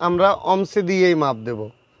রেজিস্ট্যান্স আমরা অমসে দিয়েই মাপ দেব,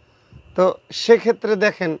 তো সেক্ষেত্রে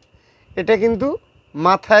দেখেন এটা কিন্তু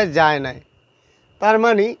মাথায় যায় না। তার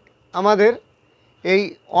মানে আমাদের এই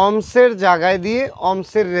অমসের জায়গায় দিয়ে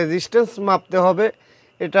অমসের রেজিস্ট্যান্স মাপতে হবে।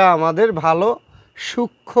 এটা আমাদের ভালো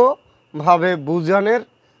সূক্ষ্মভাবে বোঝানোর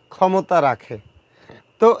ক্ষমতা রাখে।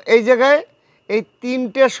 তো এই জায়গায় এই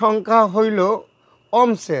 3টে সংখ্যা হইল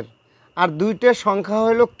অমসের, আর 2টে সংখ্যা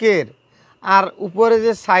হইল কের, আর উপরে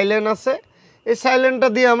যে সাইলেন আছে এই সাইলেন্টটা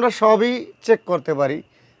দিয়ে আমরা সবই চেক করতে পারি,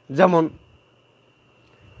 যেমন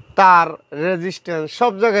তার রেজিস্ট্যান্স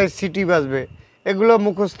সব জায়গায় সিটি বাজবে, এগুলো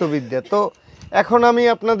মুখস্থ বিদ্যা। তো এখন আমি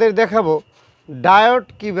আপনাদের দেখাবো ডায়োড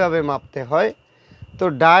কিভাবে মাপতে হয়। তো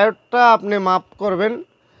ডায়োডটা আপনি মাপ করবেন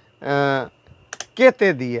কেতে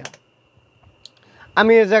দিয়ে।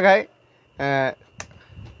 আমি এ জায়গায়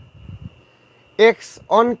এক্স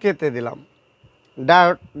অন কেতে দিলাম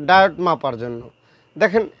ডায়োড মাপার জন্য।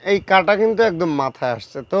 দেখেন এই কাটা কিন্তু একদম মাথায়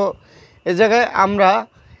আসছে। তো এই জায়গায় আমরা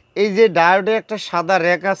এই যে ডায়োডে একটা সাদা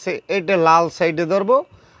র্যাক আছে, এইটা লাল সাইডে ধরবো,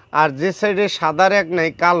 আর যে সাইডে সাদা র্যাক নাই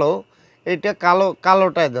কালো, এইটা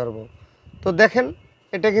কালোটায় ধরবো। তো দেখেন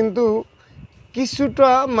এটা কিন্তু কিছুটা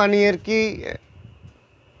মানে আর কি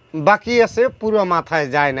বাকি আছে, পুরো মাথায়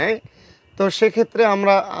যায় নাই। তো সেক্ষেত্রে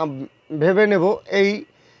আমরা ভেবে নেব এই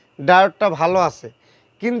ডায়োডটা ভালো আছে,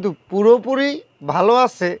 কিন্তু পুরোপুরি ভালো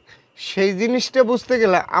আছে সেই জিনিসটা বুঝতে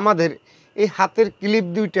গেলে আমাদের এই হাতের ক্লিপ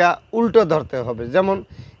দুইটা উল্টো ধরতে হবে। যেমন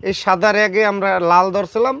এই সাদার আগে আমরা লাল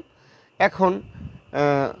ধরছিলাম, এখন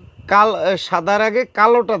সাদার আগে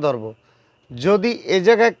কালোটা ধরবো। যদি এ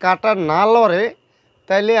জায়গায় কাটা না লড়ে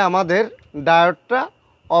তাইলে আমাদের ডায়োডটা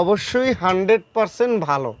অবশ্যই 100%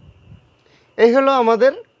 ভালো। এই হলো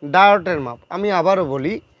আমাদের ডায়োডের মাপ। আমি আবারও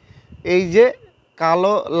বলি, এই যে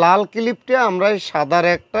লাল ক্লিপটা আমরা এই সাদার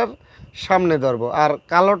একটার সামনে ধরবো আর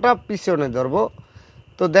কালোটা পিছনে ধরবো।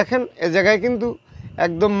 তো দেখেন এ জায়গায় কিন্তু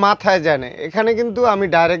একদম মাথায় যায় না, এখানে কিন্তু আমি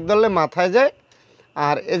ডাইরেক্ট ধরলে মাথায় যায়,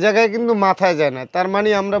 আর এ জায়গায় কিন্তু মাথায় যায় না। তার মানে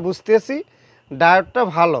আমরা বুঝতেছি ডায়োডটা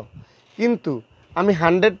ভালো। কিন্তু আমি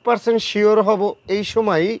 100% শিওর হব এই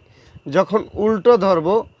সময়ই যখন উল্টো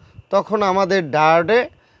ধরবো, তখন আমাদের ডায়োডে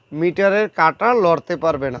মিটারের কাঁটা লড়তে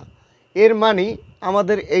পারবে না। এর মানে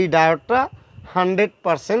আমাদের এই ডায়োডটা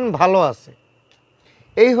 100% ভালো আছে।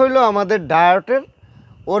 এই হইল আমাদের ডায়োডের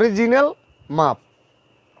অরিজিনাল মাপ।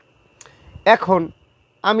 এখন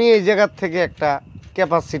আমি এই জায়গার থেকে একটা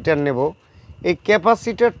ক্যাপাসিটার নেব। এই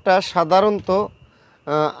ক্যাপাসিটারটা সাধারণত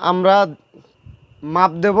আমরা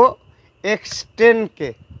মাপ দেব X10K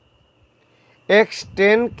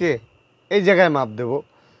এই জায়গায় মাপ দেব।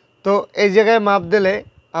 তো এই জায়গায় মাপ দিলে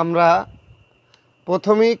আমরা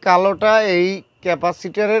প্রথমেই কালোটা এই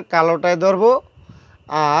ক্যাপাসিটারের কালোটায় ধরবো,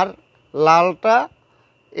 আর লালটা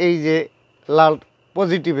এই যে লাল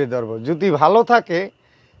পজিটিভে ধরবো। যদি ভালো থাকে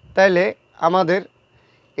তাইলে আমাদের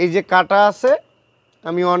এই যে কাটা আছে,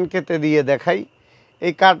 আমি অনকেতে দিয়ে দেখাই,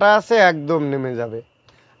 এই কাটা আছে একদম নেমে যাবে।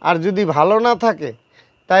 আর যদি ভালো না থাকে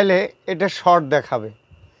তাইলে এটা শর্ট দেখাবে।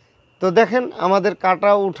 তো দেখেন আমাদের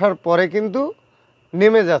কাটা উঠার পরে কিন্তু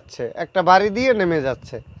নেমে যাচ্ছে, একটা বাড়ি দিয়ে নেমে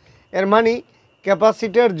যাচ্ছে। এর মানে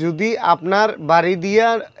ক্যাপাসিটার যদি আপনার বাড়ি দিয়ে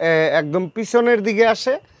একদম পিছনের দিকে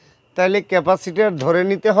আসে তাহলে ক্যাপাসিটার ধরে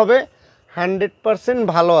নিতে হবে 100%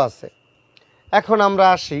 ভালো আছে। এখন আমরা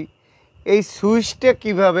আসি এই সুইচটা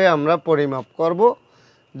কিভাবে আমরা পরিমাপ করব।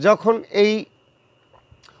 যখন এই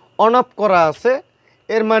অন অফ করা আছে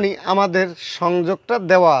এর মানে আমাদের সংযোগটা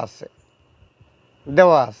দেওয়া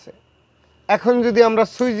আছে। এখন যদি আমরা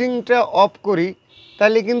সুইচিংটা অফ করি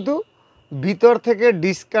তাহলে কিন্তু ভিতর থেকে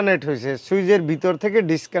ডিসকানেক্ট হয়েছে, সুইচের ভিতর থেকে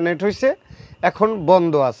ডিসকানেক্ট হয়েছে, এখন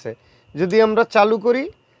বন্ধ আছে। যদি আমরা চালু করি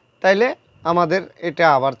তাইলে আমাদের এটা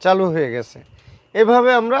আবার চালু হয়ে গেছে।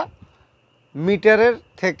 এভাবে আমরা মিটারের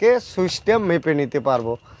থেকে সুইচটা মেপে নিতে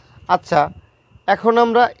পারবো। আচ্ছা, এখন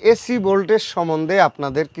আমরা এসি ভোল্টেজ সম্বন্ধে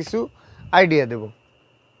আপনাদের কিছু আইডিয়া দেব।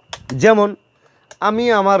 যেমন আমি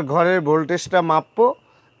আমার ঘরের ভোল্টেজটা মাপবো,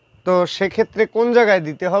 তো সেক্ষেত্রে কোন জায়গায়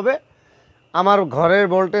দিতে হবে? আমার ঘরের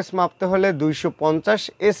ভোল্টেজ মাপতে হলে 250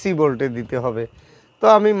 এসি ভোল্টে দিতে হবে। তো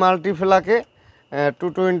আমি মাল্টিফ্লাকে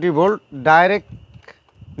 220 ভোল্ট ডাইরেক্ট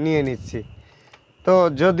নিয়ে নিচ্ছি। তো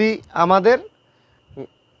যদি আমাদের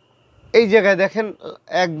এই জায়গায় দেখেন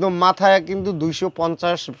একদম মাথায় কিন্তু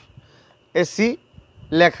 250 এসি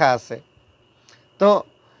লেখা আছে। তো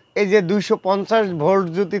এই যে 250 ভোল্ট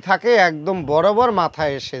যদি থাকে একদম বরাবর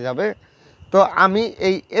মাথায় এসে যাবে। তো আমি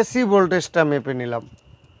এই এসি ভোল্টেজটা মেপে নিলাম।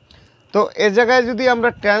 তো এ জায়গায় যদি আমরা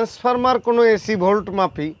ট্রান্সফরমার কোনো এসি ভোল্ট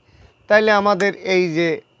মাপি তাইলে আমাদের এই যে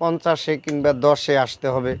 50 কিংবা 10 আসতে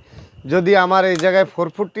হবে। যদি আমার এই জায়গায়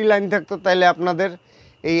 440 লাইন থাকতো তাইলে আপনাদের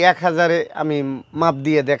এই 1000 আমি মাপ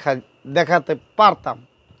দিয়ে দেখাতে পারতাম।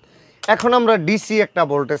 এখন আমরা ডিসি একটা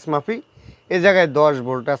ভোল্টেজ মাপি। এ জায়গায় 10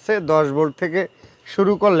 ভোল্ট আছে, 10 ভোল্ট থেকে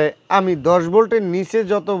শুরু করলে আমি 10 ভোল্টের নিচে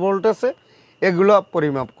যত ভোল্ট আছে এগুলো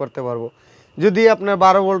পরিমাপ করতে পারবো। যদি আপনার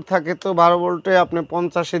 12 ভোল্ট থাকে তো 12 ভোল্টে আপনি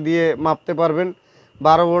 50 দিয়ে মাপতে পারবেন।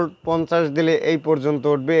 12 ভোল্ট 50 দিলে এই পর্যন্ত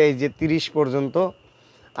উঠবে, এই যে 30 পর্যন্ত।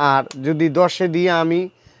 আর যদি 10 দিয়ে আমি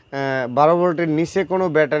 12 ভোল্টের নিচে কোনো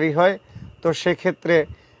ব্যাটারি হয় তো সেক্ষেত্রে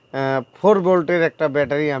 4 ভোল্টের একটা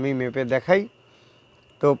ব্যাটারি আমি মেপে দেখাই।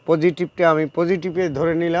 তো পজিটিভটা আমি পজিটিভে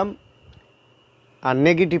ধরে নিলাম আর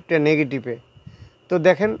নেগেটিভটা নেগেটিভে। তো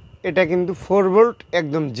দেখেন এটা কিন্তু 4 ভোল্ট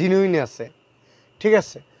একদম জিনুইন আছে, ঠিক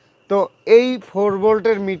আছে। তো এই 4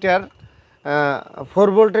 ভোল্টের মিটার 4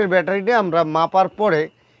 ভোল্টের ব্যাটারিটা আমরা মাপার পরে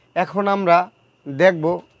এখন আমরা দেখব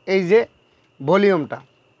এই যে ভলিউমটা,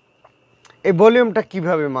 এই ভলিউমটা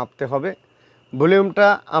কিভাবে মাপতে হবে। ভলিউমটা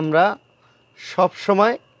আমরা সব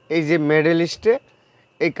সময় এই যে মেডেলিস্টে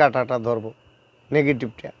এই কাঁটাটা ধরব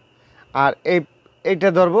নেগেটিভটা, আর এইটা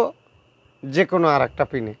ধরব যে কোনো আর একটা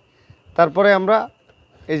পিনে। তারপরে আমরা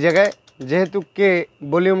এই জায়গায় যেহেতু কে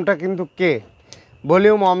ভলিউমটা কিন্তু কে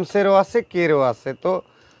ভলিউম অমসেরও আছে কেরও আছে, তো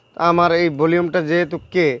আমার এই ভলিউমটা যেহেতু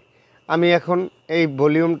কে, আমি এখন এই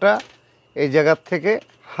ভলিউমটা এই জায়গার থেকে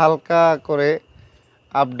হালকা করে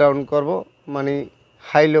আপ ডাউন করব, মানে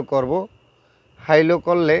হাইলো করব। হাইলো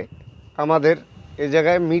করলে আমাদের এই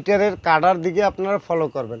জায়গায় মিটারের কাটার দিকে আপনারা ফলো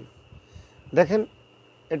করবেন। দেখেন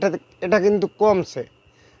এটা এটা কিন্তু কমছে,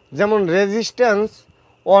 যেমন রেজিস্ট্যান্স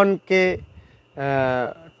 1K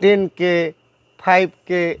 10K 5K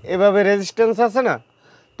এভাবে রেজিস্ট্যান্স আছে না।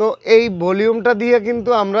 তো এই ভলিউমটা দিয়ে কিন্তু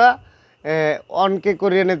আমরা 1K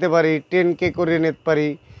করিয়ে নিতে পারি, 10K করিয়ে নিতে পারি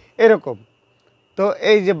এরকম। তো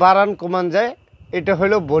এই যে বাড়ান কমান যায় এটা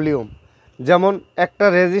হলো ভলিউম। যেমন একটা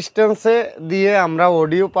রেজিস্ট্যান্সে দিয়ে আমরা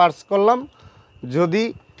অডিও পার্স করলাম, যদি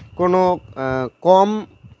কোনো কম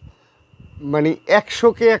মানে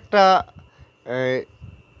 100K একটা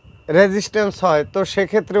রেজিস্ট্যান্স হয় তো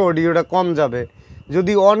সেক্ষেত্রে অডিওটা কম যাবে।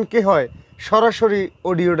 যদি 1K হয় সরাসরি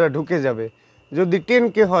অডিওটা ঢুকে যাবে, যদি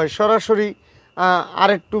 10K হয় সরাসরি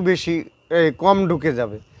আরেকটু বেশি কম ঢুকে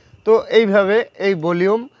যাবে। তো এইভাবে এই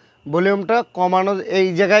ভলিউমটা কমানো, এই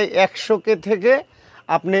জায়গায় 100K থেকে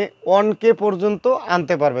আপনি 1K পর্যন্ত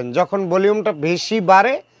আনতে পারবেন। যখন ভলিউমটা বেশি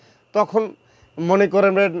বাড়ে তখন মনে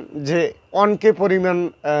করবেন যে 1K পরিমাণ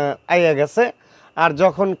আইয়া গেছে, আর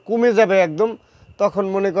যখন কমে যাবে একদম তখন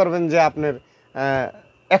মনে করবেন যে আপনার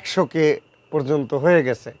 100K পর্যন্ত হয়ে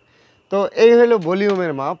গেছে। তো এই হলো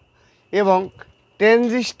ভলিউমের মাপ। এবং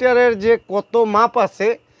ট্রানজিস্টরের যে কত মাপ আছে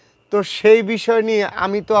তো সেই বিষয় নিয়ে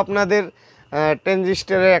আমি তো আপনাদের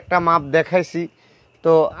ট্রানজিস্টরের একটা মাপ দেখাইছি,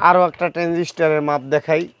 তো আরও একটা ট্রানজিস্টরের মাপ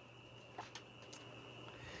দেখাই।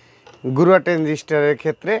 গুঁড়া ট্রানজিস্টরের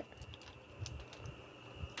ক্ষেত্রে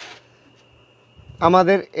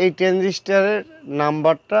আমাদের এই ট্রানজিস্টরের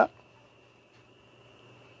নাম্বারটা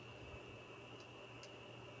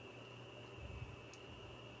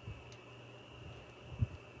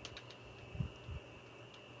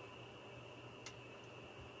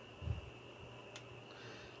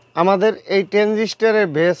আমাদের এই ট্রানজিস্টরের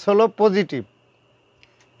বেস হলো পজিটিভ,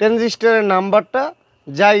 ট্রানজিস্টরের নাম্বারটা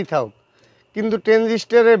যাই থাক, কিন্তু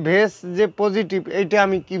ট্রানজিস্টরের বেস যে পজিটিভ এইটা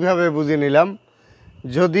আমি কিভাবে বুঝে নিলাম।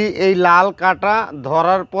 যদি এই লাল কাটা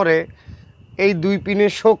ধরার পরে এই দুই পিনে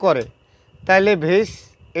শো করে তাহলে বেস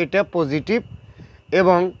এটা পজিটিভ,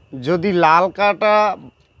 এবং যদি লাল কাটা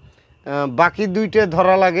বাকি দুইটা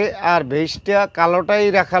ধরা লাগে আর ভেসটা কালোটাই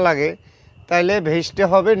রাখা লাগে তাহলে ভেসটা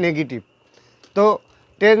হবে নেগেটিভ। তো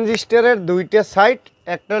ট্রানজিস্টরের দুইটা সাইড,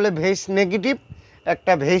 একটা হলে ভেস নেগেটিভ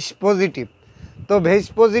একটা ভেস পজিটিভ। তো ভেস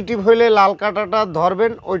পজিটিভ হলে লাল কাঁটাটা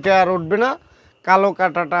ধরবেন, ওইটা আর উঠবে না, কালো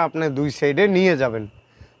কাঁটাটা আপনি দুই সাইডে নিয়ে যাবেন।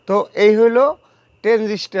 তো এই হলো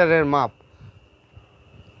ট্রানজিস্টরের মাপ।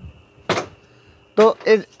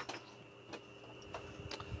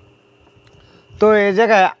 তো এই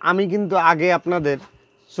জায়গায় আমি কিন্তু আগে আপনাদের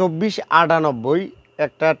 2498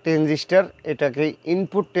 একটা ট্রানজিস্টর, এটাকে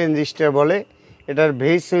ইনপুট ট্রানজিস্টর বলে, এটার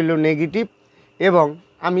ভেস হইল নেগেটিভ, এবং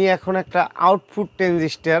আমি এখন একটা আউটপুট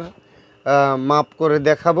ট্রানজিস্টর মাপ করে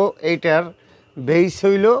দেখাবো। এইটার ভেস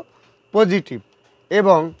হইল পজিটিভ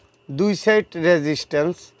এবং দুই সাইড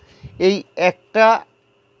রেজিস্ট্যান্স, এই একটা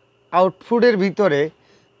আউটপুটের ভিতরে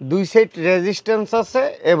দুই সাইড রেজিস্ট্যান্স আছে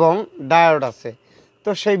এবং ডায়োড আছে। তো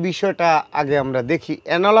সেই বিষয়টা আগে আমরা দেখি।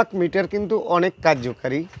 অ্যানালগ মিটার কিন্তু অনেক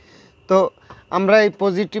কার্যকারী। তো আমরা এই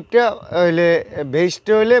পজিটিভটা হইলে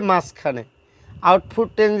ভেসটা হইলে মাঝখানে, আউটপুট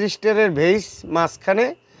ট্রানজিস্টরের ভেস মাঝখানে,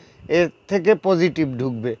 এর থেকে পজিটিভ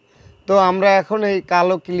ঢুকবে। তো আমরা এখন এই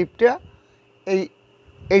কালো ক্লিপটা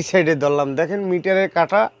এই সাইডে ধরলাম, দেখেন মিটারের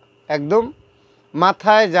কাটা একদম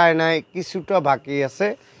মাথায় যায় নাই, কিছুটা বাকি আছে।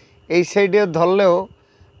 এই সাইডে ধরলেও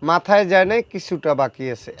মাথায় যায় নাই, কিছুটা বাকি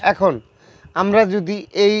আছে। এখন আমরা যদি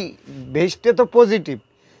এই ভেসটা তো পজিটিভ,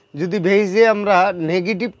 যদি ভেসে আমরা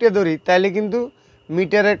নেগেটিভটা ধরি তাহলে কিন্তু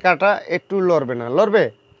মিটারের কাটা একটু লড়বে না, লড়বে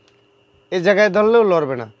এই জায়গায় ধরলেও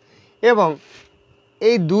লড়বে না। এবং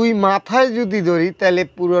এই দুই মাথায় যদি ধরি তাহলে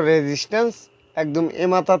পুরো রেজিস্ট্যান্স একদম এ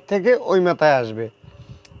মাথার থেকে ওই মাথায় আসবে,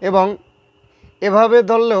 এবং এভাবে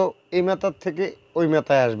ধরলেও এই মাথার থেকে ওই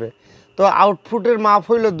মাথায় আসবে। তো আউটপুটের মাপ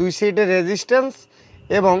হইল দুই সাইডের রেজিস্ট্যান্স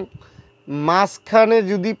এবং মাঝখানে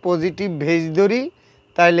যদি পজিটিভ ভেজ ধরি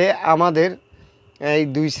তাহলে আমাদের এই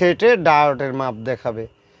 2 সেটে ডায়োডের মাপ দেখাবে।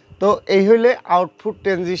 তো এই হলে আউটপুট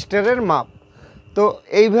ট্রানজিস্টরের মাপ। তো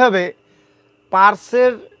এইভাবে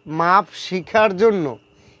পার্সের মাপ শেখার জন্য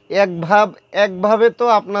একভাবে তো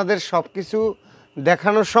আপনাদের সব কিছু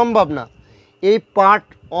দেখানো সম্ভব না। এই পার্ট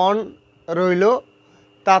অন রইল,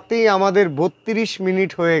 তাতেই আমাদের 32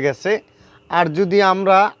 মিনিট হয়ে গেছে। আর যদি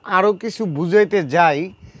আমরা আরও কিছু বুঝাইতে যাই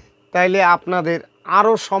তাইলে আপনাদের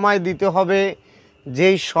আরও সময় দিতে হবে,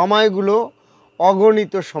 যেই সময়গুলো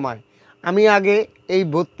অগণিত সময়। আমি আগে এই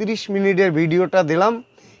 32 মিনিটের ভিডিওটা দিলাম।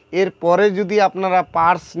 এরপরে যদি আপনারা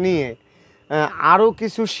পার্স নিয়ে আরও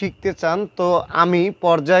কিছু শিখতে চান তো আমি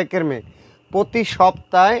পর্যায়ক্রমে প্রতি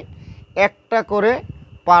সপ্তাহে একটা করে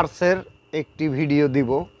পার্সের একটি ভিডিও দিব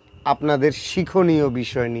আপনাদের শিক্ষণীয়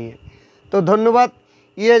বিষয় নিয়ে। তো ধন্যবাদ।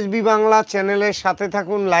 ইএসবি বাংলা চ্যানেলের সাথে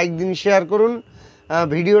থাকুন, লাইক দিন, শেয়ার করুন।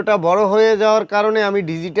 ভিডিওটা বড় হয়ে যাওয়ার কারণে আমি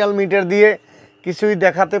ডিজিটাল মিটার দিয়ে কিছুই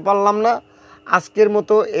দেখাতে পারলাম না। আজকের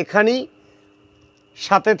মতো এখানেই।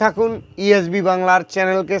 সাথে থাকুন, ইএসবি বাংলার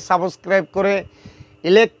চ্যানেলকে সাবস্ক্রাইব করে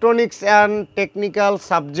ইলেকট্রনিক্স অ্যান্ড টেকনিক্যাল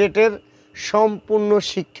সাবজেক্টের সম্পূর্ণ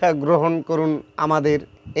শিক্ষা গ্রহণ করুন আমাদের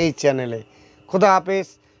এই চ্যানেলে। খোদা হাফেজ।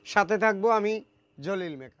 সাথে থাকবো আমি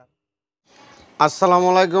জলিল মেকার। আসসালামু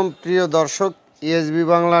আলাইকুম প্রিয় দর্শক, ইএসবি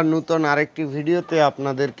বাংলার নূতন আরেকটি ভিডিওতে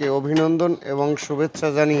আপনাদেরকে অভিনন্দন এবং শুভেচ্ছা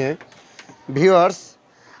জানিয়ে ভিউয়ার্স,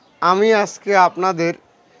 আমি আজকে আপনাদের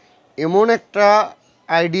এমন একটা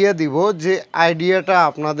আইডিয়া দিব যে আইডিয়াটা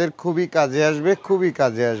আপনাদের খুবই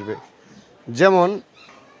কাজে আসবে। যেমন,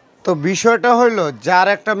 তো বিষয়টা হইল, যার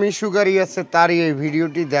একটা মিশু গাড়ি আছে তারই এই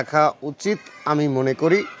ভিডিওটি দেখা উচিত আমি মনে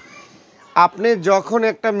করি। আপনি যখন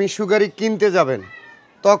একটা মিশু গাড়ি কিনতে যাবেন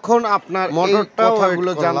তখন আপনার মোটরটা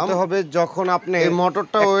কথাগুলো জানতে হবে। যখন আপনি এই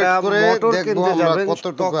মোটরটা ওয়েট করে কিনতে যাবেন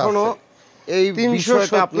তখনও এই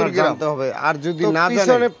বিষয়টা আপনার জানতে হবে। আর যদি না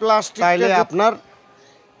জানেন প্লাস্টিক তাইলে আপনার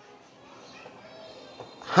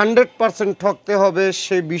 100% ঠকতে হবে।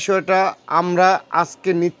 সেই বিষয়টা আমরা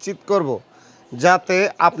আজকে নিশ্চিত করব, যাতে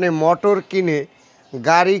আপনি মোটর কিনে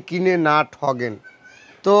গাড়ি কিনে না ঠগেন।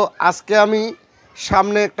 তো আজকে আমি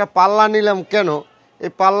সামনে একটা পাল্লা নিলাম। কেন,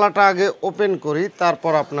 এই পাল্লাটা আগে ওপেন করি,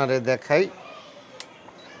 তারপর আপনারে দেখাই।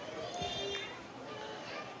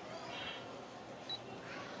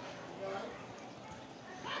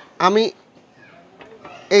 আমি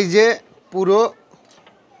এই যে পুরো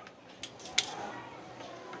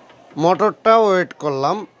মোটরটা ওয়েট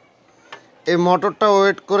করলাম। এই মোটরটা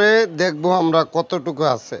ওয়েট করে দেখব আমরা কতটুকু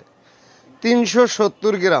আছে।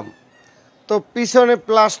 370 গ্রাম। তো পিছনে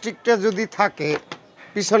প্লাস্টিকটা যদি থাকে,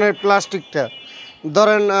 পিছনের প্লাস্টিকটা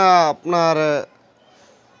ধরেন আপনার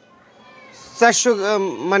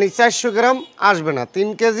 400 গ্রাম আসবে না, 3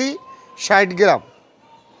 কেজি 60 গ্রাম।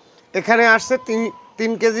 এখানে আসছে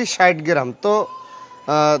 3 কেজি 60 গ্রাম। তো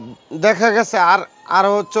দেখা গেছে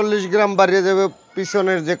আরও 40 গ্রাম বাড়িয়ে যাবে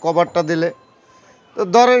পিছনের যে কভারটা দিলে। তো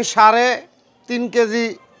ধরেন 3.5 কেজি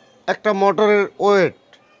একটা মোটরের ওয়েট।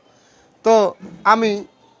 তো আমি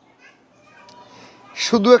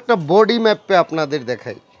শুধু একটা বডি ম্যাপে আপনাদের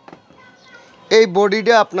দেখাই, এই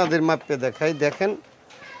বডিটা আপনাদের ম্যাপে দেখাই। দেখেন,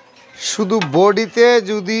 শুধু বডিতে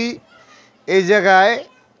যদি এই জায়গায়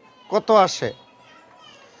কত আসে,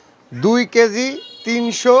 2 কেজি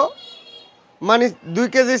 300, মানে 2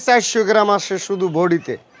 কেজি 400 গ্রাম আসে শুধু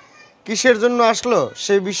বডিতে। কিসের জন্য আসলো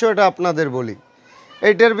সেই বিষয়টা আপনাদের বলি।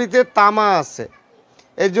 এইটার ভিতরে তামা আছে,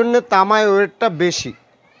 এই জন্যে তামায় ওয়েটটা বেশি।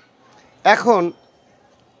 এখন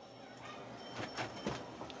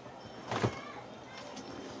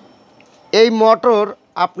এই মোটর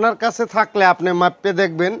আপনার কাছে থাকলে আপনি মাপে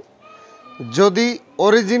দেখবেন, যদি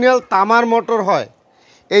অরিজিনাল তামার মোটর হয়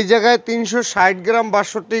এই জায়গায় 360 গ্রাম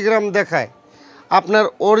 62 গ্রাম দেখায়। আপনার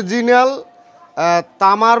অরিজিনাল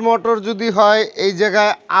তামার মোটর যদি হয় এই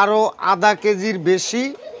জায়গায় আরও আধা কেজির বেশি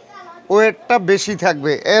ওয়েটটা বেশি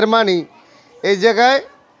থাকবে। এর মানে এই জায়গায়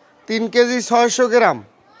 3 কেজি 600 গ্রাম,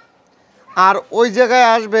 আর ওই জায়গায়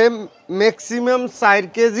আসবে ম্যাক্সিমাম 4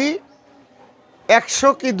 কেজি 100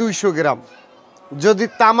 কি 200 গ্রাম যদি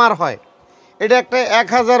তামার হয়। এটা একটা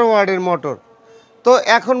 1000 ওয়াটের মোটর। তো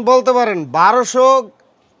এখন বলতে পারেন 1200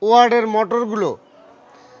 ওয়াটের মোটরগুলো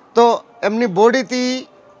তো এমনি বডিতেই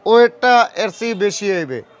ওয়েটটা এর চেয়ে বেশি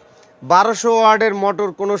হইবে। 1200 ওয়াটের মোটর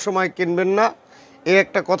কোনো সময় কিনবেন না, এই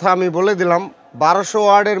একটা কথা আমি বলে দিলাম। 1200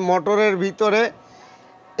 ওয়াটের মোটরের ভিতরে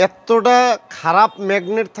এতটা খারাপ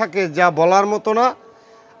ম্যাগনেট থাকে যা বলার মতো না।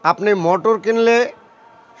 আপনি মোটর কিনলে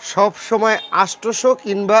সব সময় 800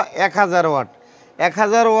 কিংবা 1000 ওয়াট।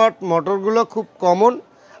 1000 ওয়াট মোটরগুলো খুব কমন,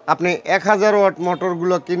 আপনি 1000 ওয়াট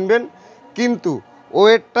মোটরগুলো কিনবেন। কিন্তু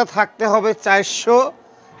ওয়েটটা থাকতে হবে 400,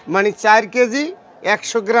 মানে 4 কেজি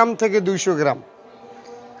 100 গ্রাম থেকে 200 গ্রাম।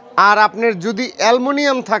 আর আপনার যদি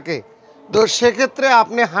অ্যালুমিনিয়াম থাকে তো সেক্ষেত্রে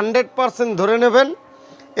আপনি 100% ধরে নেবেন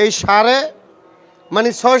এই সাড়ে মানে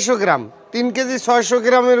 600 গ্রাম, 3 কেজি 600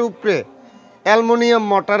 গ্রামের উপরে অ্যালুমিনিয়াম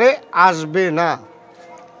মোটরে আসবে না।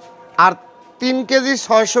 আর 3 কেজি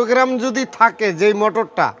 600 গ্রাম যদি থাকে যেই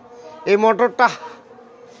মোটরটা, এই মোটরটা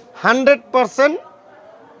 100%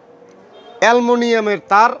 অ্যালুমিনিয়ামের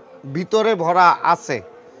তার ভিতরে ভরা আছে।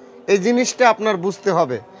 এই জিনিসটা আপনার বুঝতে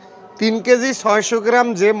হবে। 3 কেজি 600 গ্রাম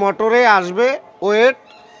যে মোটরে আসবে ওয়েট,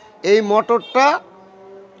 এই মোটরটা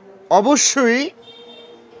অবশ্যই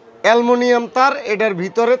অ্যালুমিনিয়াম তার, এটার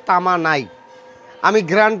ভিতরে তামা নাই, আমি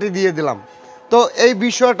গ্যারান্টি দিয়ে দিলাম। তো এই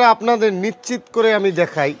বিষয়টা আপনাদের নিশ্চিত করে আমি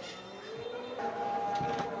দেখাই।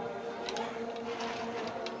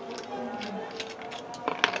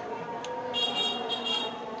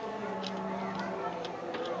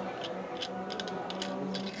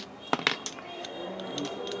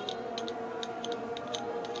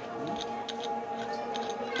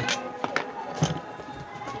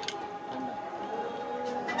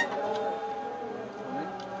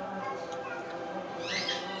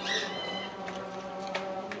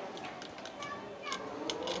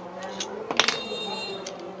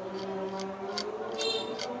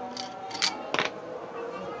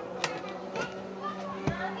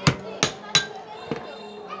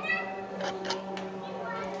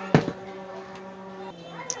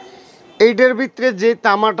 এইটার ভিতরে যে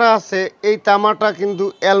তামাটা আছে এই তামাটা কিন্তু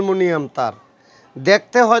অ্যালুমিনিয়াম তার।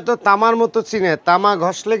 দেখতে হয়তো তামার মতো চিনে, তামা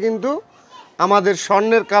ঘষলে কিন্তু আমাদের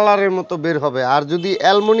স্বর্ণের কালারের মতো বের হবে। আর যদি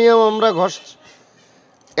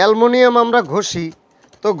অ্যালুমিনিয়াম আমরা ঘষি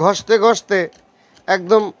তো ঘষতে ঘষতে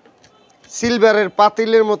একদম সিলভারের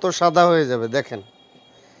পাতিলের মতো সাদা হয়ে যাবে। দেখেন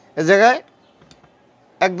এ জায়গায়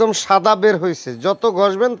একদম সাদা বের হয়েছে, যত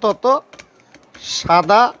ঘষবেন তত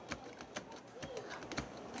সাদা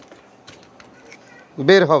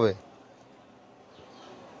বের হবে।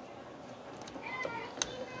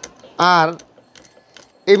 আর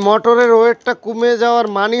এই মোটরের ওয়েটটা কমে যাওয়ার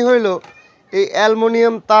মানে হইল এই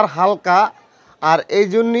অ্যালুমিনিয়াম তার হালকা, আর এই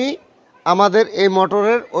জন্যই আমাদের এই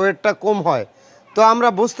মোটরের ওয়েটটা কম হয়। তো আমরা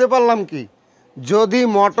বুঝতে পারলাম কি, যদি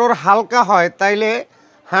মোটর হালকা হয় তাইলে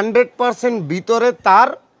 100% ভিতরে তার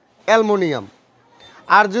অ্যালুমিনিয়াম।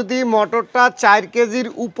 আর যদি মোটরটা 4 কেজির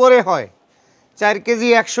উপরে হয়, 4 কেজি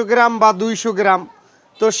 100 গ্রাম বা 200 গ্রাম,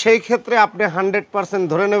 তো সেই ক্ষেত্রে আপনি 100%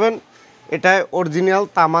 ধরে নেবেন এটায় অরিজিনাল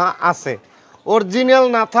তামা আছে। অরিজিনাল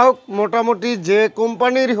না থাক, মোটামুটি যে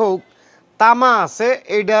কোম্পানির হোক, তামা আছে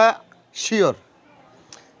এইটা শিওর।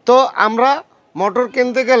 তো আমরা মোটর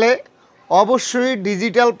কিনতে গেলে অবশ্যই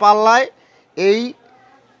ডিজিটাল পাল্লায় এই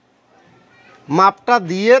মাপটা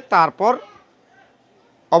দিয়ে তারপর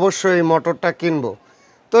অবশ্যই এই মোটরটা কিনব।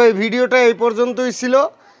 তো এই ভিডিওটা এই পর্যন্তই ছিল।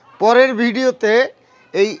 পরের ভিডিওতে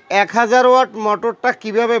এই 1000 ওয়াট মোটরটা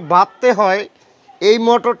কিভাবে বাঁধতে হয় এই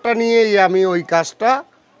মোটরটা নিয়েই আমি ওই কাজটা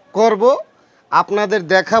করব। আপনাদের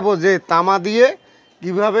দেখাবো যে তামা দিয়ে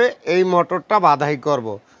কিভাবে এই মোটরটা বাঁধাই করব।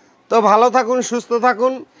 তো ভালো থাকুন, সুস্থ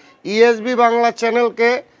থাকুন। ইএসবি বাংলা চ্যানেলকে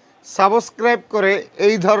সাবস্ক্রাইব করে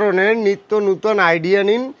এই ধরনের নিত্য নূতন আইডিয়া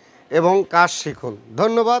নিন এবং কাজ শিখুন।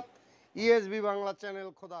 ধন্যবাদ। ইএসবি বাংলা চ্যানেল,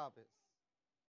 খোদা হাফেজ।